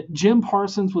that Jim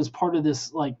Parsons was part of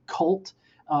this like cult,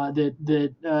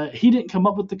 that he didn't come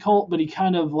up with the cult, but he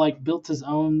kind of like built his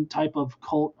own type of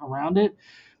cult around it.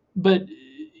 But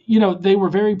they were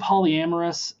very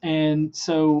polyamorous, and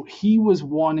so he was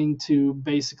wanting to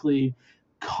basically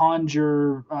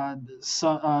conjure this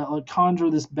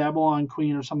Babylon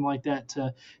Queen or something like that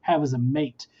to have as a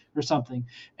mate or something.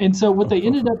 And so what they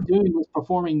ended up doing was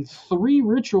performing 3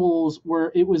 rituals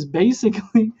where it was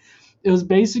basically it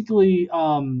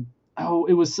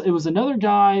was another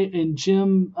guy and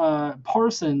Jim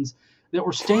Parsons that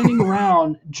were standing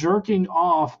around jerking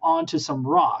off onto some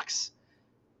rocks.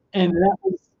 and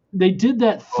they did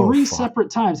that Oh, three fuck. separate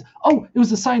times. Oh, it was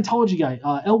the Scientology guy,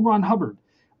 L. Ron Hubbard.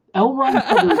 L. Ron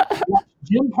Hubbard watched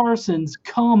Jim Parsons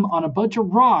come on a bunch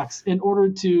of rocks in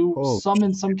order to Oh,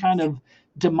 summon some kind of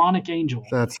demonic angel.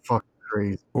 that's fucking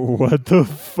crazy. What the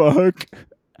fuck?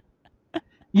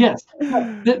 Yes,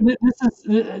 this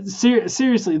is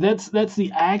seriously. That's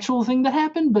the actual thing that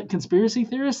happened. But conspiracy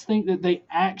theorists think that they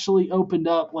actually opened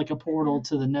up like a portal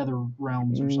to the nether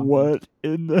realms or something. What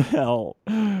in the hell?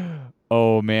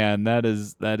 Oh man, that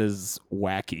is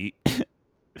wacky.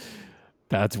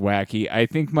 That's wacky. I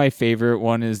think my favorite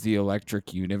one is the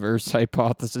electric universe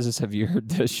hypothesis. Have you heard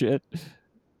this shit?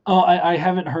 Oh, I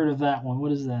haven't heard of that one.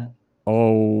 What is that?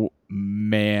 Oh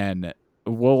man.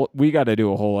 Well, we got to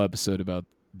do a whole episode about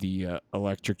the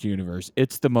electric universe.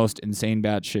 It's the most insane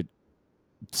batshit.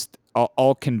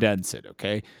 I'll condense it,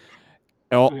 okay?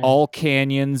 Okay. All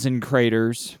canyons and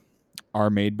craters are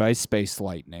made by space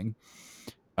lightning.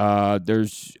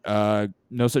 There's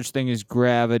no such thing as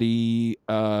gravity.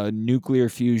 Nuclear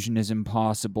fusion is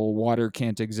impossible. Water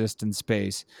can't exist in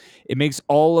space. It makes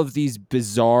all of these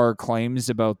bizarre claims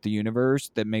about the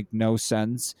universe that make no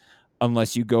sense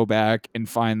unless you go back and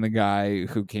find the guy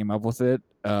who came up with it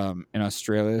in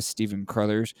Australia, Stephen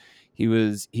Crothers.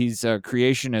 He's a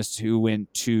creationist who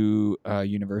went to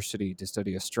university to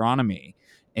study astronomy,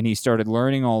 and he started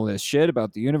learning all this shit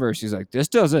about the universe. He's like, this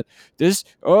doesn't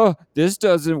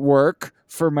work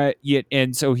for my yet.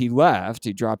 And so he left,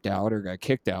 he dropped out or got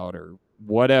kicked out or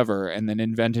whatever, and then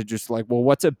invented just like, well,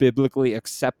 what's a biblically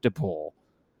acceptable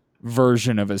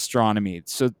version of astronomy?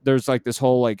 So there's like this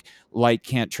whole like light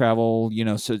can't travel,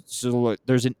 so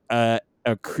there's a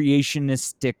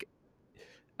creationistic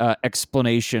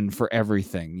explanation for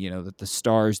everything, that the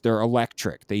stars, they're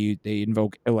electric. They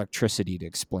invoke electricity to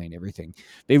explain everything.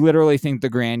 They literally think the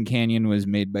Grand Canyon was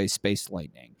made by space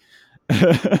lightning.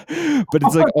 But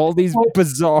it's like all these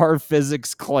bizarre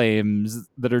physics claims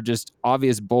that are just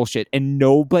obvious bullshit, and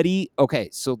nobody, okay,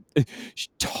 so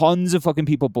tons of fucking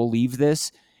people believe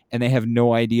this, and they have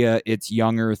no idea it's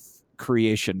young earth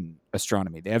creation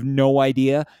astronomy. They have no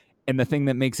idea. And the thing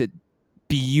that makes it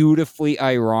beautifully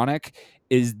ironic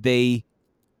is they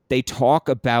talk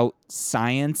about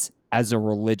science as a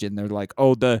religion. They're like,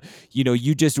 oh,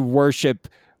 you just worship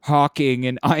Hawking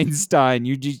and Einstein.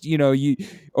 You just,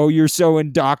 you're so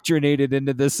indoctrinated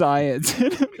into the science.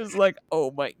 And I'm just like,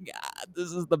 oh my God,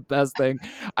 this is the best thing.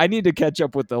 I need to catch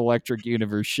up with the electric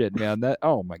universe shit, man.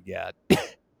 Oh my God.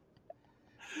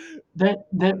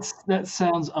 That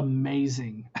sounds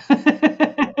amazing.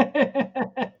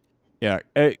 Yeah,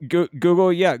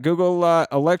 Google. Yeah, Google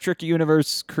electric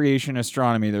universe creation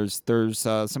astronomy. There's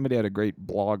somebody had a great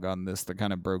blog on this that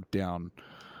kind of broke down,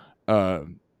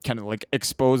 kind of like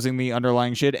exposing the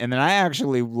underlying shit. And then I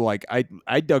actually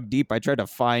I dug deep. I tried to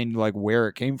find like where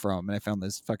it came from, and I found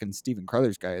this fucking Stephen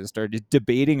Crothers guy. I started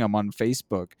debating him on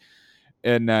Facebook,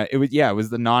 and it was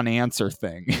the non-answer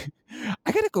thing.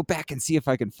 I gotta go back and see if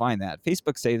I can find that.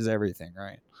 Facebook saves everything,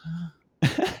 right?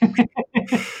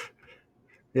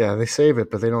 Yeah, they save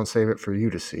it, but they don't save it for you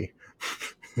to see.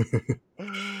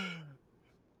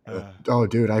 Oh,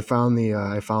 dude, I found the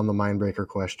Mindbreaker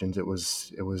questions. It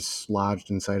was lodged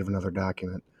inside of another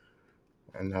document,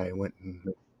 and I went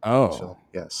and so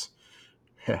yes.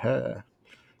 I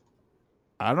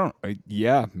don't.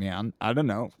 Yeah, man. I don't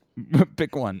know.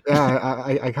 Pick one.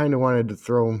 Yeah, I kind of wanted to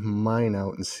throw mine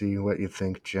out and see what you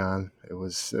think, John. It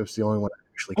was the only one I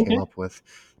actually came up with.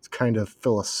 It's kind of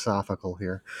philosophical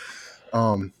here.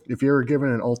 If you were given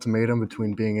an ultimatum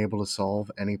between being able to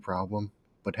solve any problem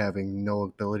but having no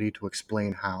ability to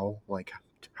explain how, like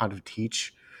how to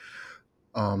teach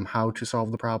how to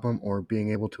solve the problem, or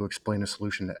being able to explain a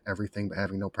solution to everything but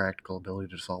having no practical ability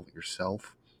to solve it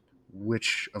yourself,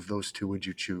 which of those two would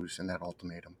you choose in that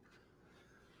ultimatum?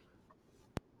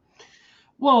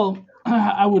 Well,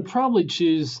 I would probably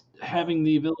choose having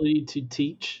the ability to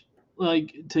teach,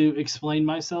 like to explain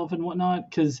myself and whatnot.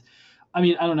 Because, I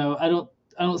mean, I don't know. I don't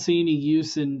see any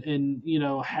use in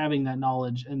having that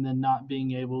knowledge and then not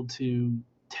being able to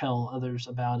tell others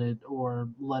about it or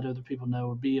let other people know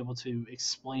or be able to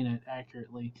explain it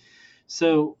accurately.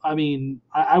 So, I mean,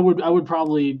 I would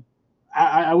probably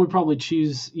I would probably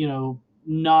choose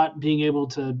not being able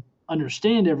to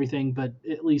understand everything, but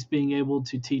at least being able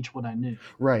to teach what I knew.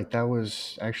 Right, that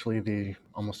was actually the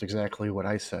almost exactly what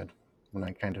I said when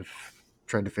I kind of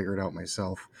tried to figure it out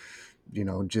myself.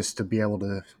 Just to be able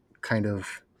to kind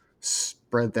of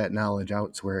spread that knowledge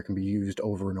out to where it can be used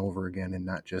over and over again and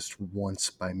not just once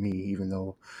by me, even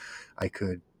though I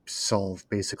could solve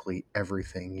basically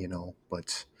everything,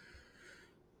 but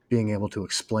being able to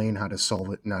explain how to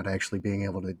solve it, not actually being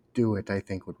able to do it, I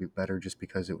think would be better, just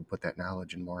because it would put that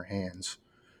knowledge in more hands.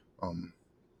 Um,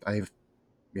 I've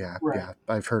Right.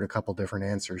 I've heard a couple different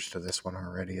answers to this one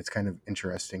already. It's kind of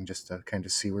interesting just to kind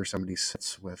of see where somebody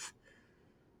sits with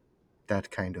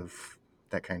that kind of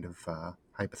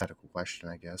hypothetical question,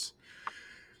 I guess.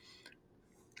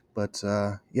 But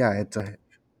I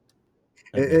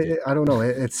dig it. I don't know.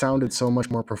 It sounded so much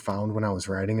more profound when I was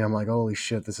writing it. I'm like, holy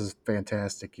shit, this is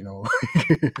fantastic, you know.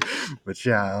 But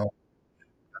yeah,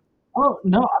 Oh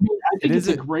no, I mean I It think is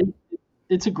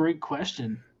it's a great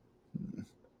question.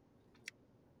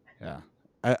 yeah.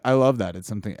 I love that. It's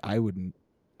something I would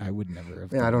never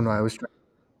have yeah, I don't know. I thought. was trying.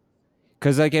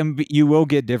 Because like you will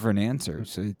get different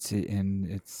answers. It's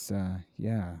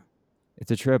yeah,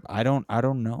 it's a trip. I don't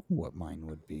know what mine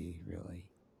would be really.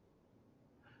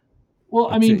 Well,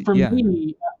 I It's mean, a for yeah.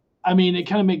 me, I mean, it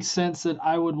kind of makes sense that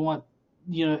I would want,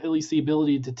 at least the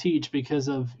ability to teach because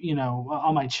of,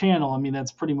 on my channel. I mean,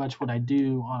 that's pretty much what I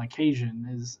do on occasion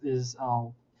is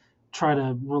I'll try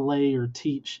to relay or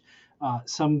teach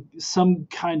some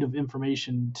kind of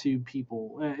information to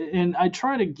people, and I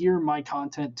try to gear my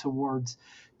content towards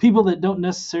people that don't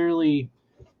necessarily,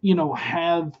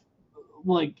 have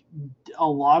like a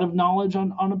lot of knowledge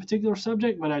on a particular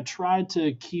subject, but I try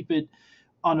to keep it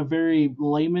on a very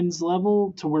layman's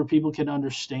level to where people can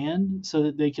understand so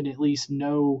that they can at least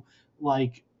know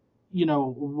like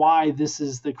why this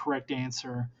is the correct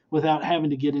answer without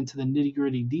having to get into the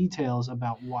nitty-gritty details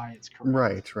about why it's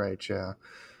correct. Right, yeah,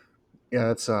 yeah.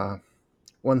 That's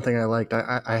one thing I liked.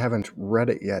 I haven't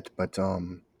read it yet, but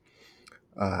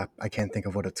I can't think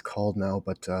of what it's called now.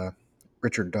 But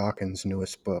Richard Dawkins'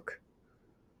 newest book.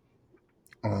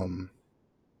 Um,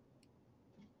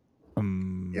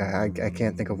 yeah, I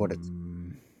can't think of what it's.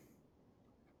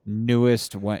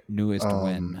 Newest what? Newest Um,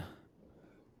 when?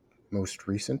 most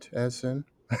recent, as in.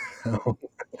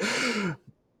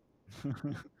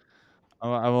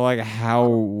 I'm like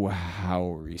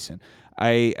how recent?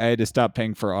 I had to stop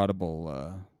paying for Audible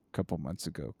a couple months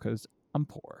ago because I'm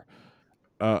poor.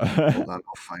 Hold on, I'll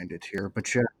find it here.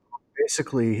 But yeah,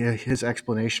 basically, his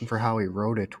explanation for how he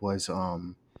wrote it was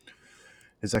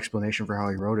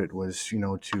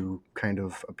to kind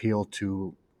of appeal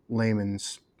to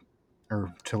layman's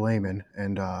to laymen,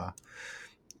 and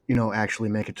actually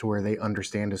make it to where they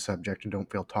understand a subject and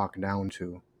don't feel talked down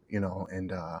to,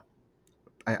 and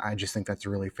I just think that's a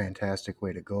really fantastic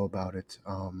way to go about it.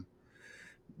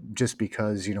 Just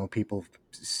because people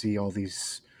see all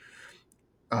these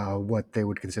what they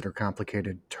would consider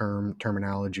complicated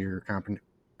terminology or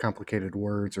complicated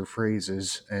words or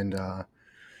phrases, and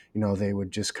they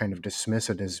would just kind of dismiss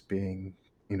it as being,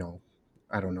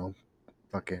 I don't know,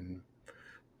 fucking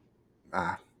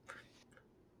ah.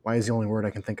 Why is the only word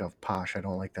I can think of posh? I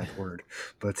don't like that word,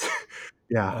 but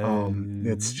yeah,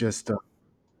 it's just.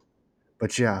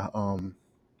 But yeah,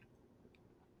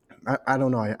 I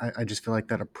don't know. I just feel like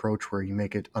that approach where you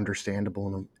make it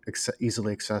understandable and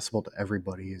easily accessible to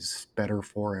everybody is better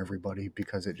for everybody,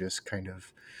 because it just kind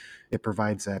of it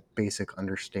provides that basic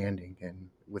understanding, and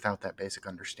without that basic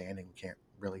understanding,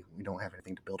 we don't have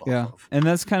anything to build off Yeah, of. and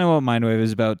that's kind of what Mindwave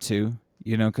is about too.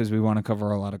 Because we want to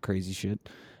cover a lot of crazy shit,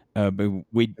 but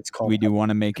It's called we do want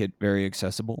to make it very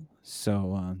accessible.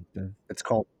 So, it's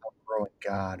called Outgrowing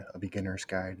God: A Beginner's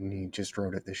Guide, and he just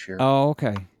wrote it this year. oh,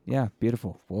 okay, yeah,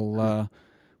 beautiful. We'll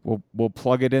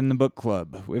plug it in the book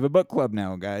club. We have a book club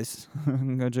now, guys.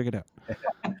 Go check it out.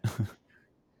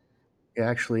 Yeah,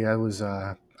 actually, I was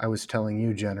telling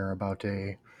you, Jenner, about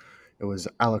it was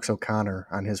Alex O'Connor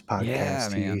on his Yeah,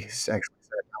 podcast. He man. actually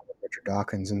said Richard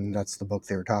Dawkins, and that's the book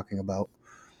they were talking about.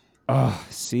 Oh,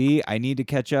 see, I need to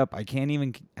catch up. I can't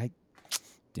even.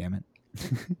 Damn it.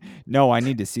 No, I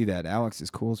need to see that. Alex is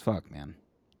cool as fuck, man,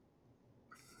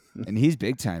 and he's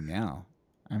big time now.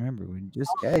 I remember when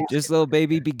Yeah, just little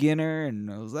baby beginner,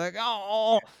 and I was like,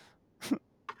 oh,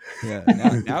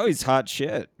 yeah. Now he's hot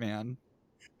shit, man.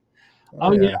 oh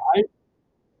Oh yeah,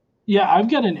 yeah, I've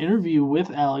got an interview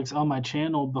with Alex on my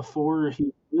channel before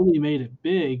he really made it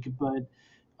big, but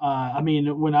I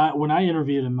mean, when I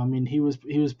interviewed him, I mean, he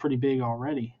was pretty big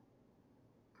already.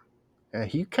 yeah.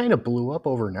 He kind of blew up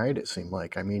overnight. It seemed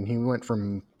like. I mean, he went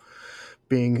from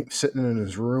being sitting in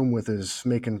his room with his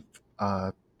making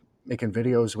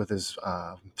videos with his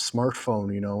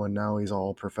smartphone, and now he's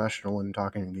all professional and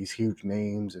talking to these huge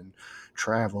names and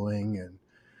traveling, and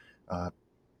uh,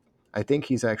 I think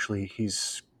he's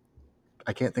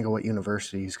I can't think of what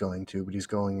university he's going to, but he's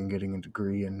going and getting a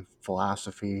degree in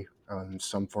philosophy in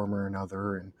some form or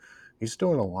another, and he's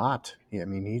doing a lot. I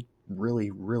mean, he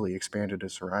really, really expanded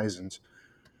his horizons.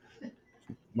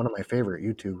 One of my favorite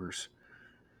YouTubers.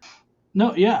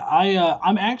 No, yeah,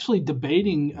 I'm actually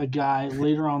debating a guy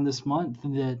later on this month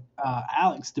that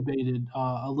Alex debated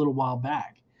a little while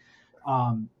back.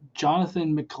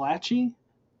 Jonathan McClatchy.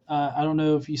 I don't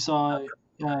know if you saw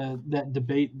that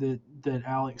debate that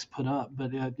Alex put up,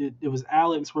 but it was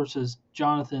Alex versus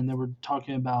Jonathan. They were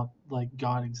talking about like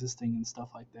God existing and stuff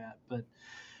like that. But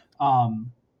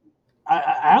um,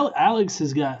 Alex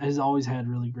has always had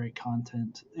really great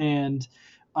content, and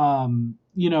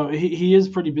he is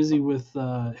pretty busy with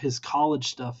his college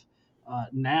stuff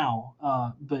now.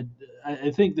 But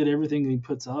I think that everything he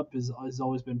puts up has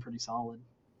always been pretty solid.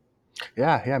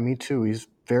 Yeah, me too. He's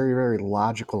very, very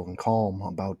logical and calm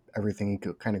about everything he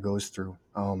kind of goes through.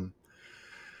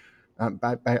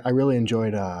 I really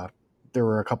enjoyed. There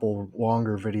were a couple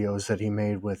longer videos that he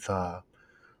made with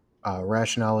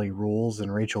Rationality Rules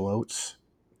and Rachel Oates,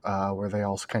 where they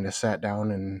all kind of sat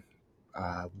down in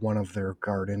one of their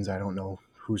gardens. I don't know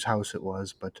whose house it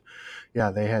was, but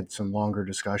yeah, they had some longer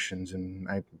discussions, and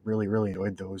I really, really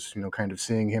enjoyed those. Kind of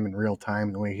seeing him in real time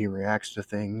and the way he reacts to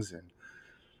things, and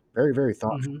very, very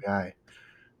thoughtful Hmm. guy.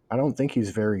 I don't think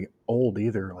he's very old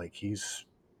either. Like he's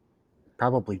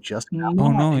probably just. Oh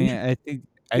No, no, yeah, I think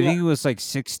yeah. it was like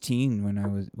 16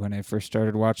 when I first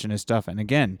started watching his stuff. And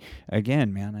again,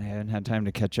 man, I haven't had time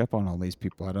to catch up on all these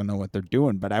people. I don't know what they're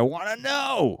doing, but I want to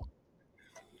know.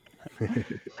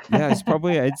 Yeah, I'd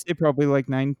say probably like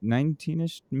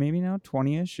 19ish, maybe now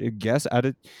 20ish. I guess I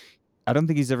don't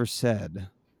think he's ever said,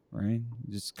 right?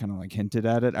 Just kind of like hinted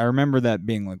at it. I remember that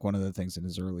being like one of the things in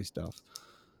his early stuff,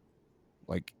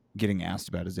 like getting asked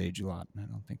about his age a lot. And I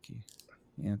don't think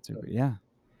he answered, but yeah,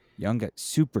 young guy,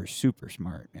 super super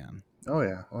smart, man. Oh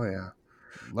yeah, oh yeah.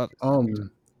 Love his content.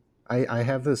 Um, I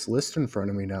have this list in front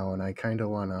of me now, and I kind of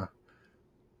wanna.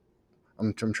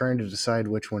 I'm trying to decide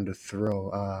which one to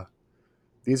throw.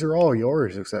 These are all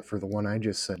yours except for the one I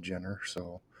just said, Jenner.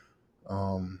 So,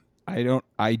 um, I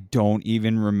don't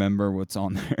even remember what's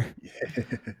on there.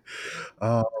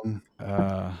 um,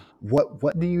 Uh,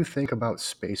 what do you think about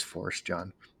Space Force,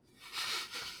 John?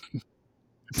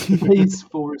 Space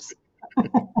Force.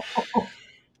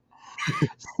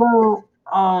 So,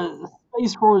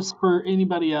 Space Force, for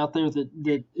anybody out there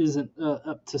that isn't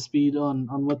up to speed on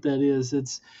what that is,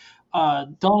 it's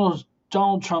Donald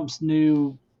Trump's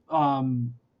new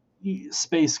um,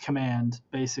 space command,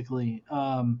 basically.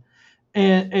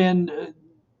 And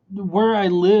where I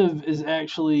live is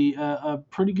actually a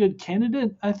pretty good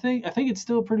candidate. I think it's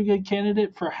still a pretty good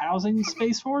candidate for housing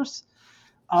Space Force.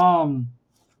 Um,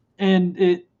 and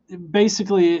it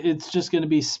basically it's just going to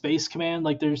be Space Command.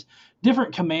 Like there's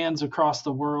different commands across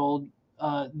the world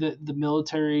that the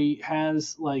military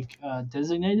has like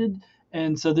designated,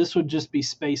 and so this would just be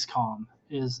Spacecom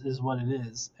is what it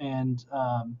is. And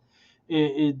I'm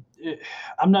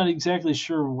not exactly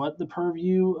sure what the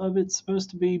purview of it's supposed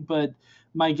to be, but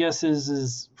my guess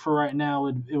is for right now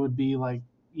it would be like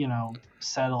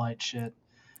satellite shit.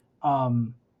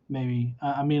 Maybe.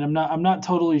 I mean, I'm not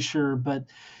totally sure, but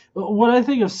what I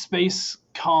think of Space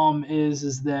Com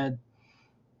is that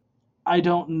I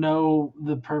don't know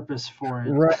the purpose for it.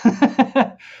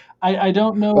 Right. I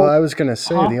don't Well, know. I was gonna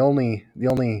say Huh? the only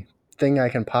thing I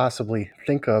can possibly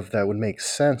think of that would make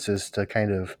sense is to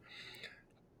kind of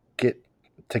get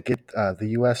the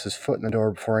U.S.'s foot in the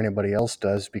door before anybody else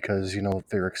does, because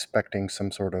they're expecting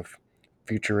some sort of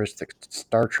futuristic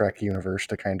Star Trek universe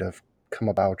to kind of come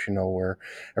about, where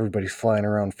everybody's flying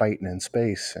around fighting in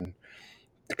space, and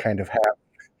to kind of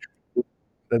have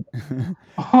the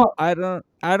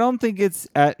I don't think it's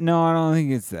no, I don't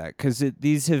think it's that because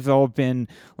these have all been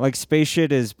like space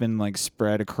shit has been like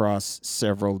spread across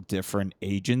several different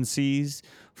agencies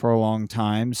for a long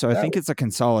time. So I that think it's a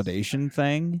consolidation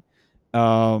thing.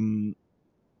 Um,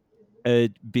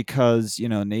 because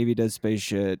Navy does space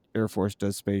shit, Air Force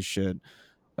does space shit,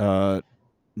 uh,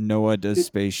 NOAA does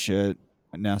space shit,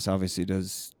 NASA obviously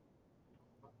does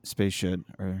space shit,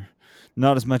 or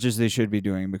not as much as they should be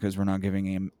doing because we're not giving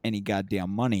him any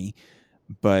goddamn money.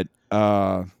 But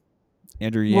Andrew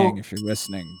Yang, Well, if you're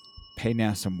listening, pay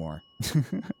NASA more.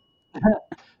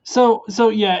 so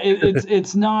yeah,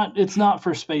 it's not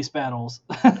for space battles.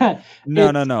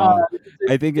 No, no, it's no.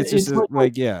 I think it's just it's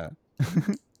like yeah.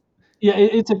 yeah,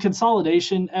 it's a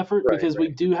consolidation effort right, because we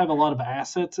right. do have a lot of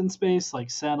assets in space, like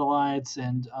satellites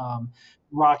and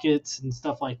rockets and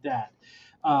stuff like that.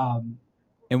 Um,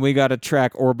 And we got to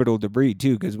track orbital debris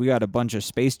too, because we got a bunch of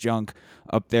space junk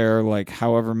up there, like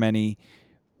however many.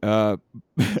 Uh,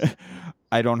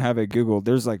 I don't have it Googled.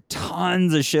 There's like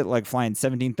tons of shit like flying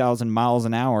 17,000 miles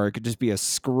an hour. It could just be a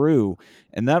screw,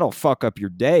 and that'll fuck up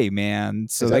your day, man.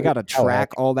 Is So they that got what to Cal track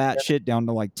actually all that said? shit down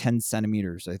to like 10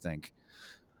 centimeters, I think.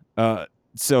 Uh,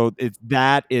 so it's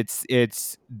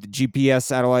the GPS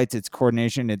satellites, it's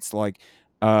coordination, it's like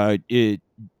it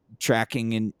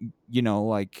tracking, and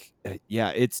like yeah,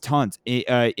 it's tons.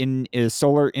 In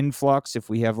solar influx, if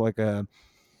we have like a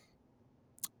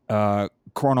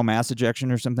coronal mass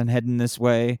ejection or something heading this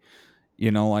way,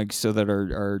 like so that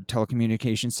our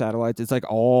telecommunication satellites, it's like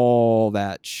all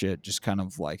that shit just kind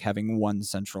of like having one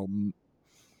central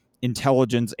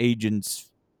intelligence agents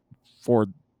for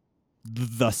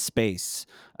the space,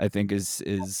 I think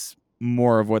is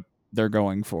more of what they're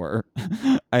going for.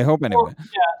 I hope anyway. Well,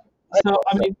 yeah. So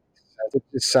I mean, It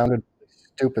just sounded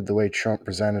stupid the way Trump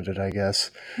presented it, I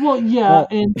guess. well, yeah, Well,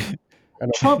 and I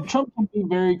don't, Trump can be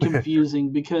very confusing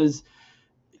because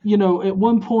at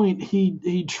one point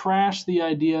he trashed the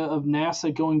idea of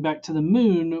NASA going back to the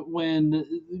moon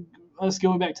when us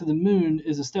going back to the moon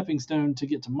is a stepping stone to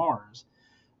get to Mars.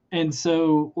 And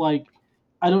so, like,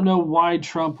 I don't know why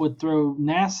Trump would throw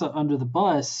NASA under the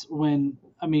bus when,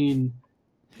 I mean,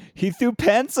 he threw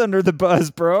Pence under the bus,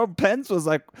 bro. Pence was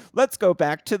like, let's go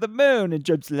back to the moon. And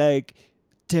Trump's like,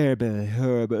 terrible,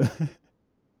 horrible.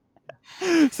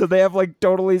 So they have like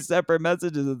totally separate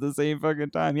messages at the same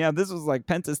fucking time. Yeah, this was like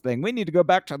Pence's thing. We need to go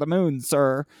back to the moon,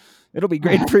 sir. It'll be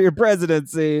great for your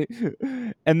presidency.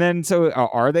 And then, so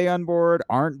are they on board?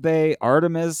 Aren't they?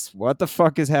 Artemis? What the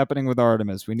fuck is happening with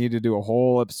Artemis? We need to do a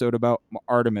whole episode about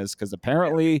Artemis because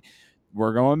apparently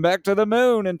we're going back to the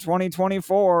moon in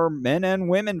 2024, men and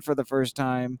women for the first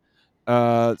time.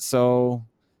 So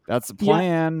that's the yeah,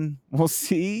 plan. We'll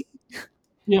see.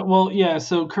 yeah, well, yeah.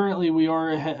 So currently we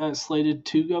are slated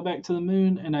to go back to the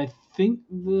moon, and I think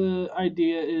the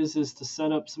idea is to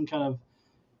set up some kind of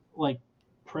like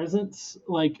presence,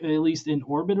 like at least in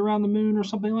orbit around the moon or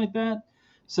something like that,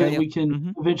 so Yeah, that yeah. we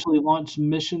can eventually launch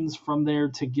missions from there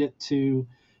to get to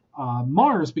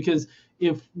Mars. Because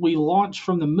if we launch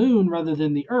from the moon rather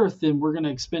than the Earth, then we're going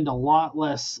to expend a lot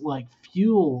less like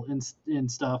fuel and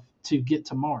stuff to get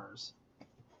to Mars.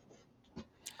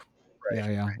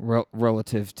 Yeah.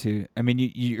 Relative to, I mean,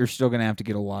 you're still going to have to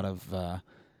get a lot of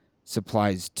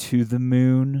supplies to the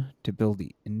moon to build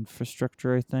the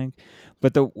infrastructure, I think.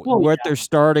 But what they're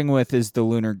starting with is the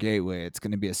Lunar Gateway. It's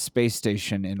going to be a space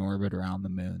station in orbit around the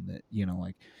moon that,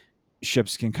 like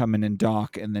ships can come in and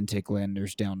dock and then take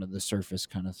landers down to the surface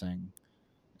kind of thing.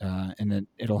 And then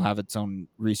it'll have its own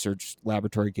research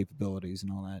laboratory capabilities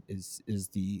and all that is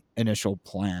the initial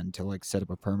plan to like set up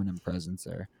a permanent presence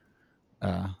there.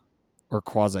 Or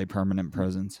quasi-permanent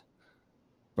presence.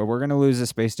 But we're going to lose a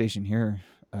space station here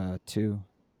too.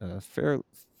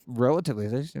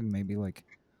 Relatively, maybe like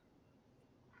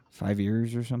 5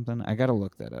 years or something. I got to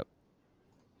look that up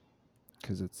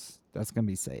because that's going to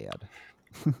be sad.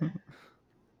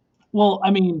 Well,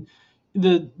 I mean,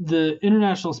 the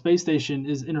International Space Station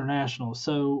is international,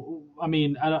 so I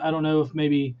mean, I don't know if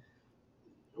maybe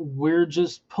we're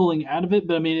just pulling out of it,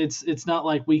 but I mean, it's not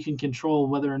like we can control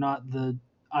whether or not the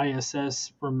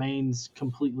ISS remains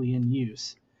completely in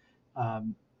use.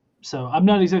 So I'm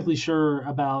not exactly sure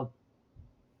about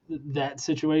that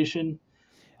situation.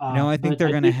 No, I think But they're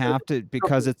going to do know have that to, Trump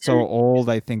because is it's so very- old,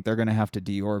 I think they're going to have to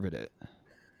deorbit it.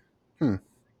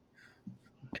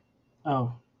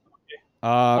 Oh,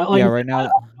 Yeah, right now. I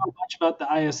don't know much about the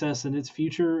ISS and its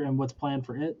future and what's planned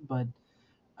for it, but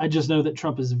I just know that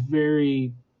Trump is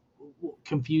very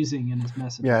confusing in his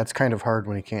message. yeah, it's kind of hard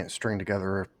when he can't string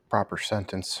together a proper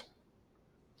sentence.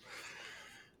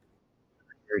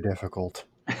 Very difficult.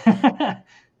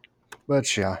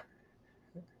 But yeah.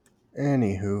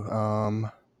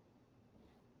 Anywho,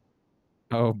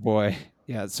 Oh boy.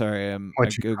 Yeah, sorry. I'm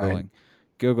What you googling.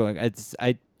 It's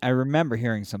I remember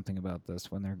hearing something about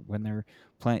this when they're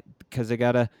playing, because they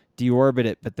gotta deorbit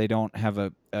it, but they don't have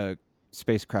a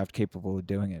spacecraft capable of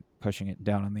doing it, pushing it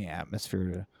down in the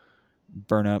atmosphere to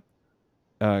burn up.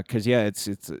 Because yeah, it's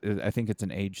I think it's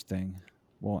an age thing,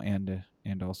 well, and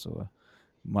also a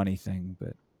money thing.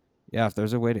 But yeah, if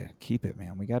there's a way to keep it,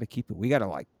 man, we got to keep it. We got to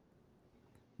like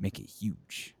make it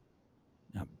huge,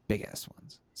 big ass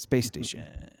ones. Space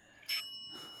station.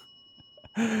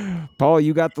 Paul,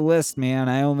 you got the list, man.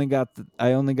 I only got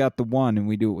the one, and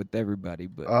we do it with everybody.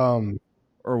 But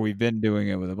or we've been doing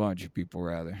it with a bunch of people,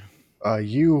 rather.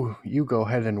 you go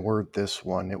ahead and word this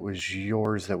one. It was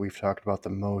yours that we've talked about the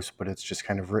most, but it's just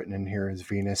kind of written in here as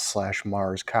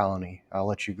Venus/Mars colony. I'll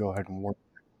let you go ahead and word.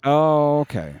 Oh,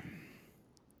 okay.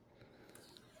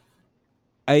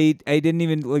 I didn't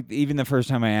even like, even the first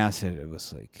time I asked it, it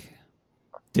was like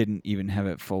didn't even have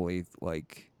it fully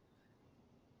like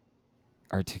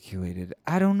articulated.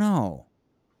 I don't know.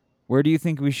 Where do you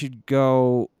think we should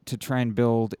go to try and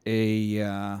build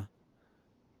a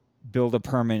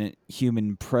permanent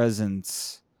human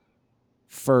presence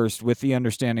first, with the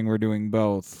understanding we're doing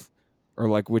both, or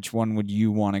like which one would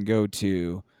you want to go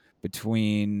to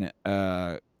between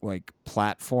like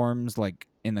platforms like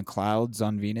in the clouds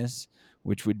on Venus,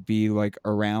 which would be like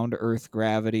around Earth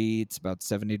gravity. It's about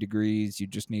 70 degrees. You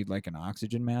just need like an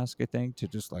oxygen mask, I think, to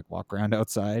just like walk around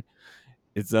outside.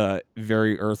 It's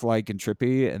very Earth-like and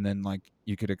trippy, and then like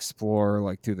you could explore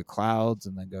like through the clouds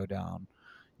and then go down,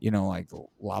 like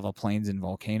lava plains and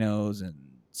volcanoes and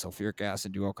sulfuric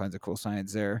acid, do all kinds of cool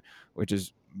science there, which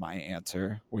is my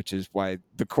answer, which is why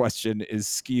the question is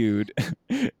skewed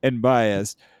and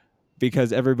biased,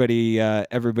 because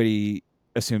everybody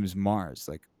assumes Mars,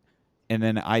 like, and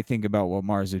then I think about what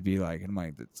Mars would be like, and I'm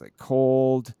like, it's like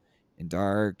cold and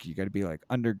dark. You got to be like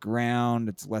underground.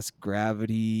 It's less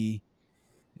gravity.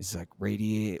 It's like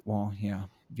radiate. Well, yeah,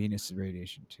 Venus is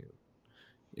radiation too.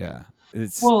 Yeah,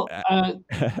 it's. Well,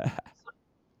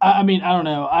 I mean, I don't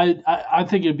know. I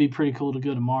think it'd be pretty cool to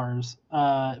go to Mars.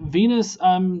 Venus,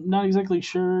 I'm not exactly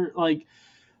sure. Like,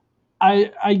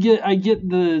 I get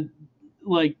the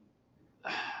like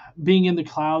being in the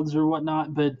clouds or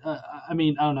whatnot, but I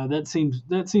mean, I don't know. That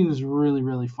seems really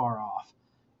really far off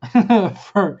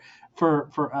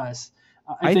for us.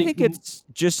 I think it's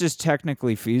just as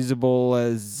technically feasible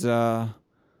as a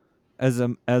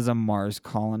Mars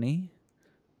colony.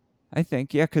 I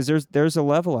think, yeah, because there's a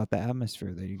level at the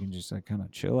atmosphere that you can just like kind of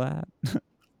chill at.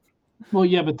 Well,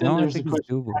 yeah, but then No, I there's the think it's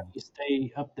question: how doable. do you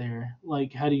stay up there?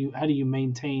 Like, how do you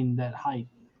maintain that height?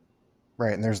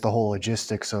 Right, and there's the whole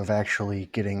logistics of actually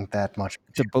getting that much.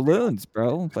 The balloons,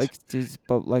 bro, like just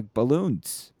like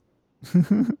balloons,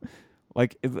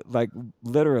 like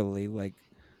literally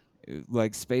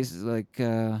like space, like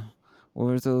what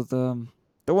was those the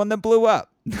one that blew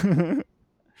up.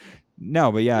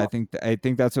 No, but yeah, I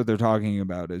think that's what they're talking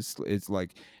about, is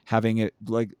like having it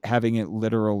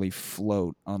literally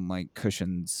float on like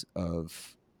cushions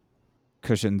of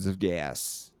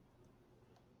gas.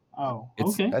 Oh,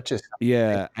 It's okay. That just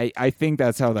Yeah, I think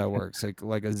that's how that works,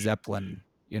 like a Zeppelin,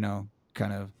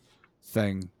 kind of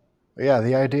thing. yeah,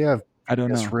 the idea of I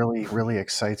don't this know. really really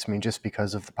excites me just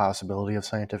because of the possibility of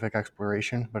scientific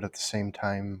exploration, but at the same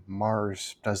time,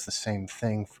 Mars does the same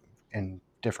thing in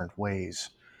different ways.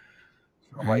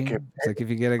 Like Right? It's like if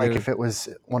you get if it was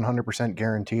 100%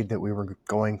 guaranteed that we were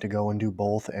going to go and do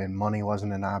both and money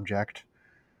wasn't an object,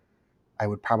 I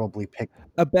would probably pick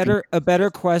a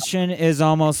better question is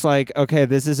almost like, okay,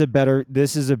 this is a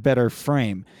better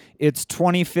frame. It's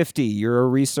 2050. You're a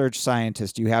research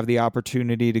scientist. You have the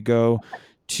opportunity to go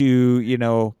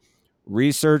to,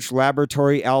 Research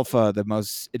Laboratory Alpha, the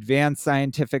most advanced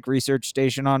scientific research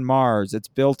station on Mars. It's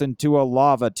built into a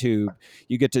lava tube.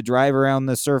 You get to drive around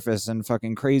the surface in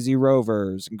fucking crazy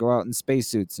rovers and go out in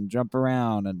spacesuits and jump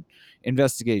around and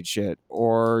investigate shit.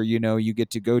 Or, you get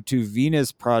to go to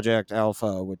Venus Project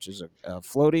Alpha, which is a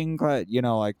floating,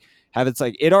 like have it's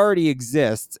like it already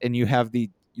exists, and you have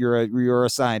you're a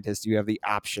scientist. You have the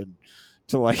option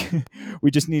to like,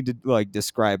 we just need to like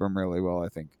describe them really well, I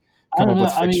think. I Come don't up know.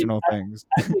 with I mean, fictional things.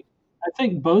 I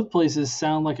think both places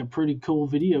sound like a pretty cool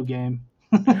video game.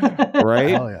 Right?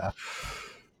 hell yeah.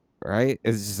 Right?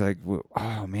 It's just like,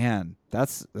 oh man,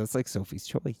 that's like Sophie's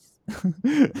Choice.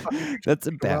 That's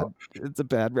a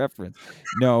bad reference.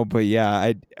 No, but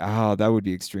yeah, that would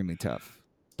be extremely tough.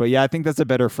 But yeah, I think that's a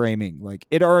better framing. Like,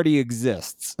 it already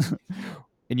exists,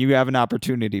 and you have an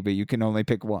opportunity, but you can only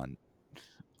pick one.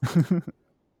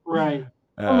 Right.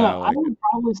 I don't know. I Like, would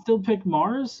probably still pick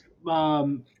Mars,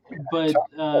 but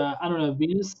I don't know.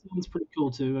 Venus sounds pretty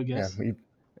cool too, I Yeah, guess. the way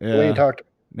yeah. you talked.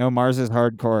 No, Mars is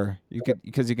hardcore.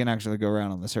 Because you can actually go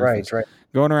around on the surface. Right.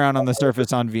 Going around on the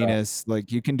surface on Venus,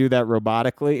 like you can do that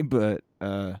robotically, but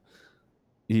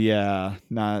yeah,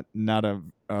 not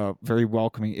a very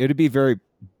welcoming. It'd be a very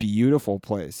beautiful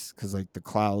place because like the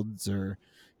clouds are,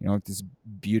 like this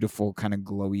beautiful kind of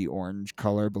glowy orange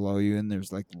color below you, and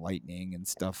there's like lightning and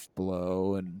stuff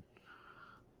below, and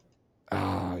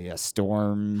oh yeah,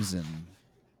 storms,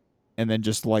 and then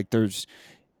just like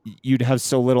you'd have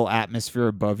so little atmosphere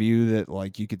above you that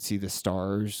like you could see the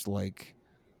stars like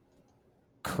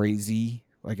crazy.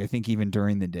 Like I think even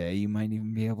during the day you might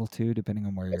even be able to, depending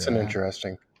on where It's you're an at.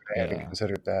 interesting. I hadn't Yeah.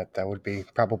 considered that. That would be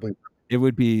probably. It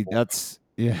would be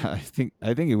yeah, I think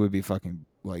it would be fucking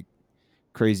like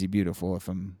crazy beautiful if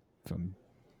I'm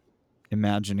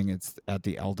imagining it's at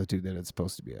the altitude that it's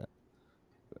supposed to be at.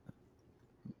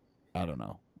 I don't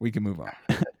know. We can move on.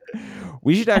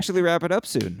 We should actually wrap it up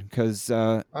soon because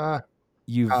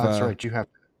you've That's right. You have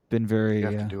been very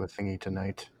to do a thingy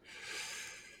tonight.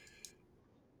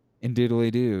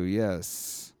 Indubitably do,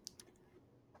 yes.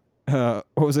 What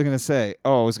was I going to say?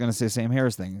 Oh, I was going to say Sam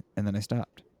Harris thing, and then I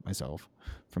stopped myself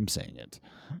from saying it.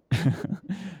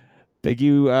 Thank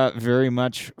you very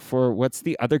much for what's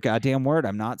the other goddamn word?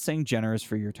 I'm not saying generous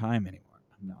for your time anymore.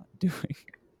 I'm not doing.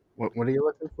 What are you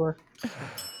looking for?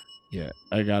 Yeah,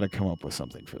 I got to come up with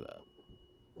something for that.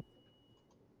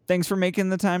 Thanks for making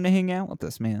the time to hang out with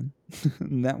us, man.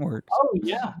 That works. Oh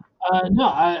yeah. No,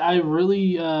 I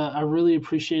really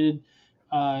appreciated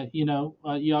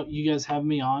you guys having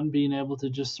me on, being able to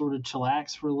just sort of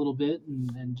chillax for a little bit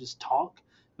and just talk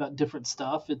about different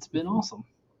stuff. It's been awesome.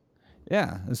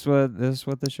 Yeah, this is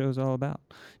what the show's all about.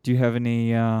 Do you have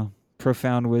any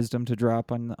profound wisdom to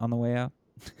drop on the way out?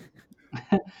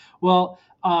 Well,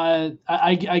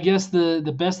 I guess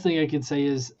the best thing I can say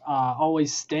is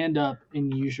always stand up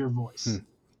and use your voice.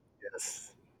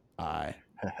 Yes. I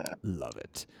love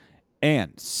it.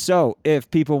 And so, if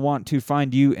people want to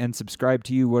find you and subscribe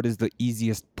to you, what is the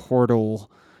easiest portal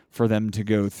for them to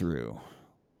go through?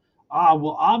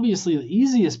 Well, obviously, the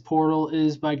easiest portal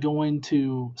is by going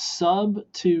to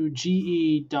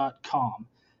sub2ge.com.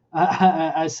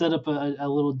 I set up a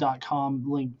little .com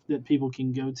link that people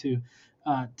can go to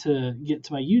get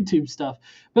to my YouTube stuff.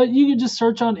 But you can just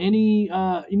search on any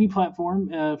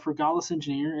platform for Godless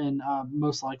Engineer, and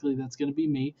most likely that's going to be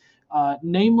me.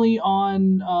 Namely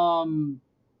on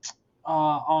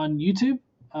YouTube.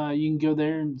 You can go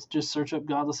there and just search up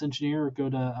Godless Engineer, or go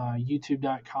to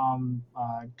youtube.com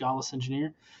Godless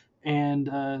Engineer, and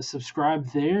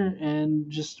subscribe there, and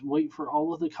just wait for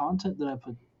all of the content that I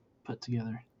put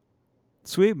together.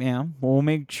 Sweet, man. Well, we'll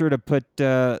make sure to put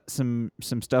some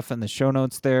stuff in the show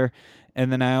notes there.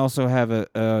 And then I also have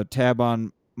a tab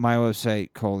on my website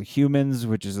called Humans,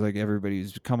 which is like everybody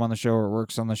who's come on the show or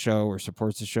works on the show or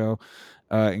supports the show,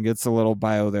 and gets a little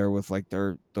bio there with like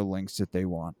the links that they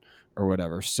want or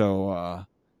whatever. So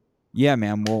yeah,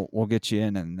 man, we'll get you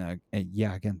in, and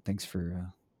yeah, again, thanks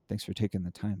for taking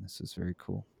the time. This is very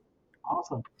cool.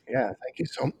 Awesome. Yeah, thank you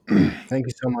so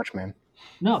much, man.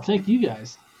 No, thank you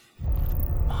guys.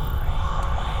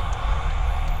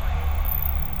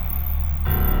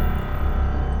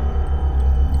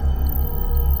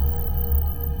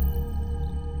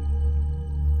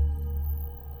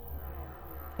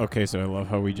 Okay, so I love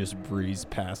how we just breeze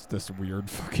past this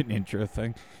weird fucking intro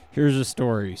thing. Here's a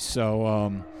story. So,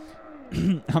 I'm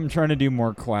trying to do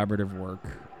more collaborative work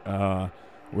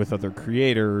with other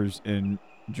creators, and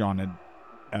John had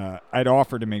I'd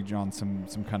offered to make John some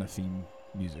kind of theme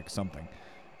music, something,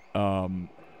 and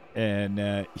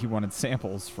he wanted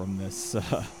samples from this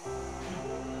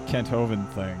Kent Hovind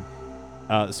thing.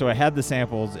 So I had the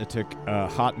samples. It took a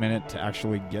hot minute to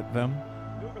actually get them.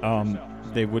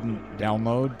 They wouldn't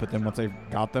download, but then once I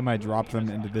got them, I dropped them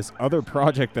into this other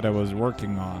project that I was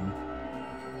working on.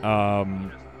 Are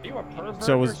you a pervert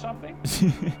so I was or something?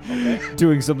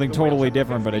 doing something totally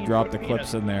different, but I dropped the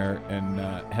clips in there and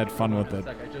had fun with it.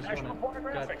 National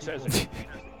Pornographic says it.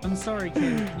 I'm sorry,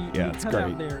 Ken. Yeah, you it's cut great.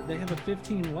 out there. They have a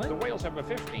 15 what? The whales have a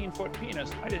 15-foot penis.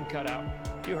 I didn't cut out.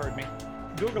 You heard me.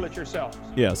 Google it yourselves.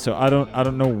 Yeah, so I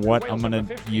don't know what I'm gonna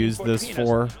use this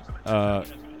for.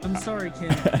 I'm sorry,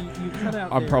 Ken. You cut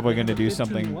out I'm there. probably They gonna have a do 15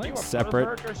 something what? You a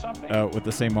separate pervert or something? with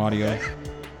the same audio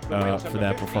The whales have for a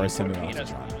that before I send it 15-foot off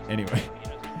to penis. John. Anyway,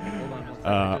 Hold on one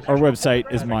second. our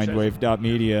website is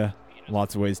mindwave.media.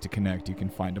 Lots of ways to connect. You can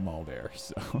find them all there.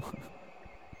 So,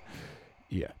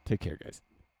 yeah, take care, guys.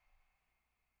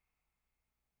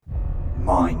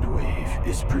 Mindwave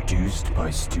is produced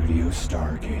by Studio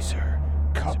Stargazer.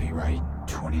 Copyright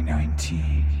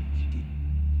 2019.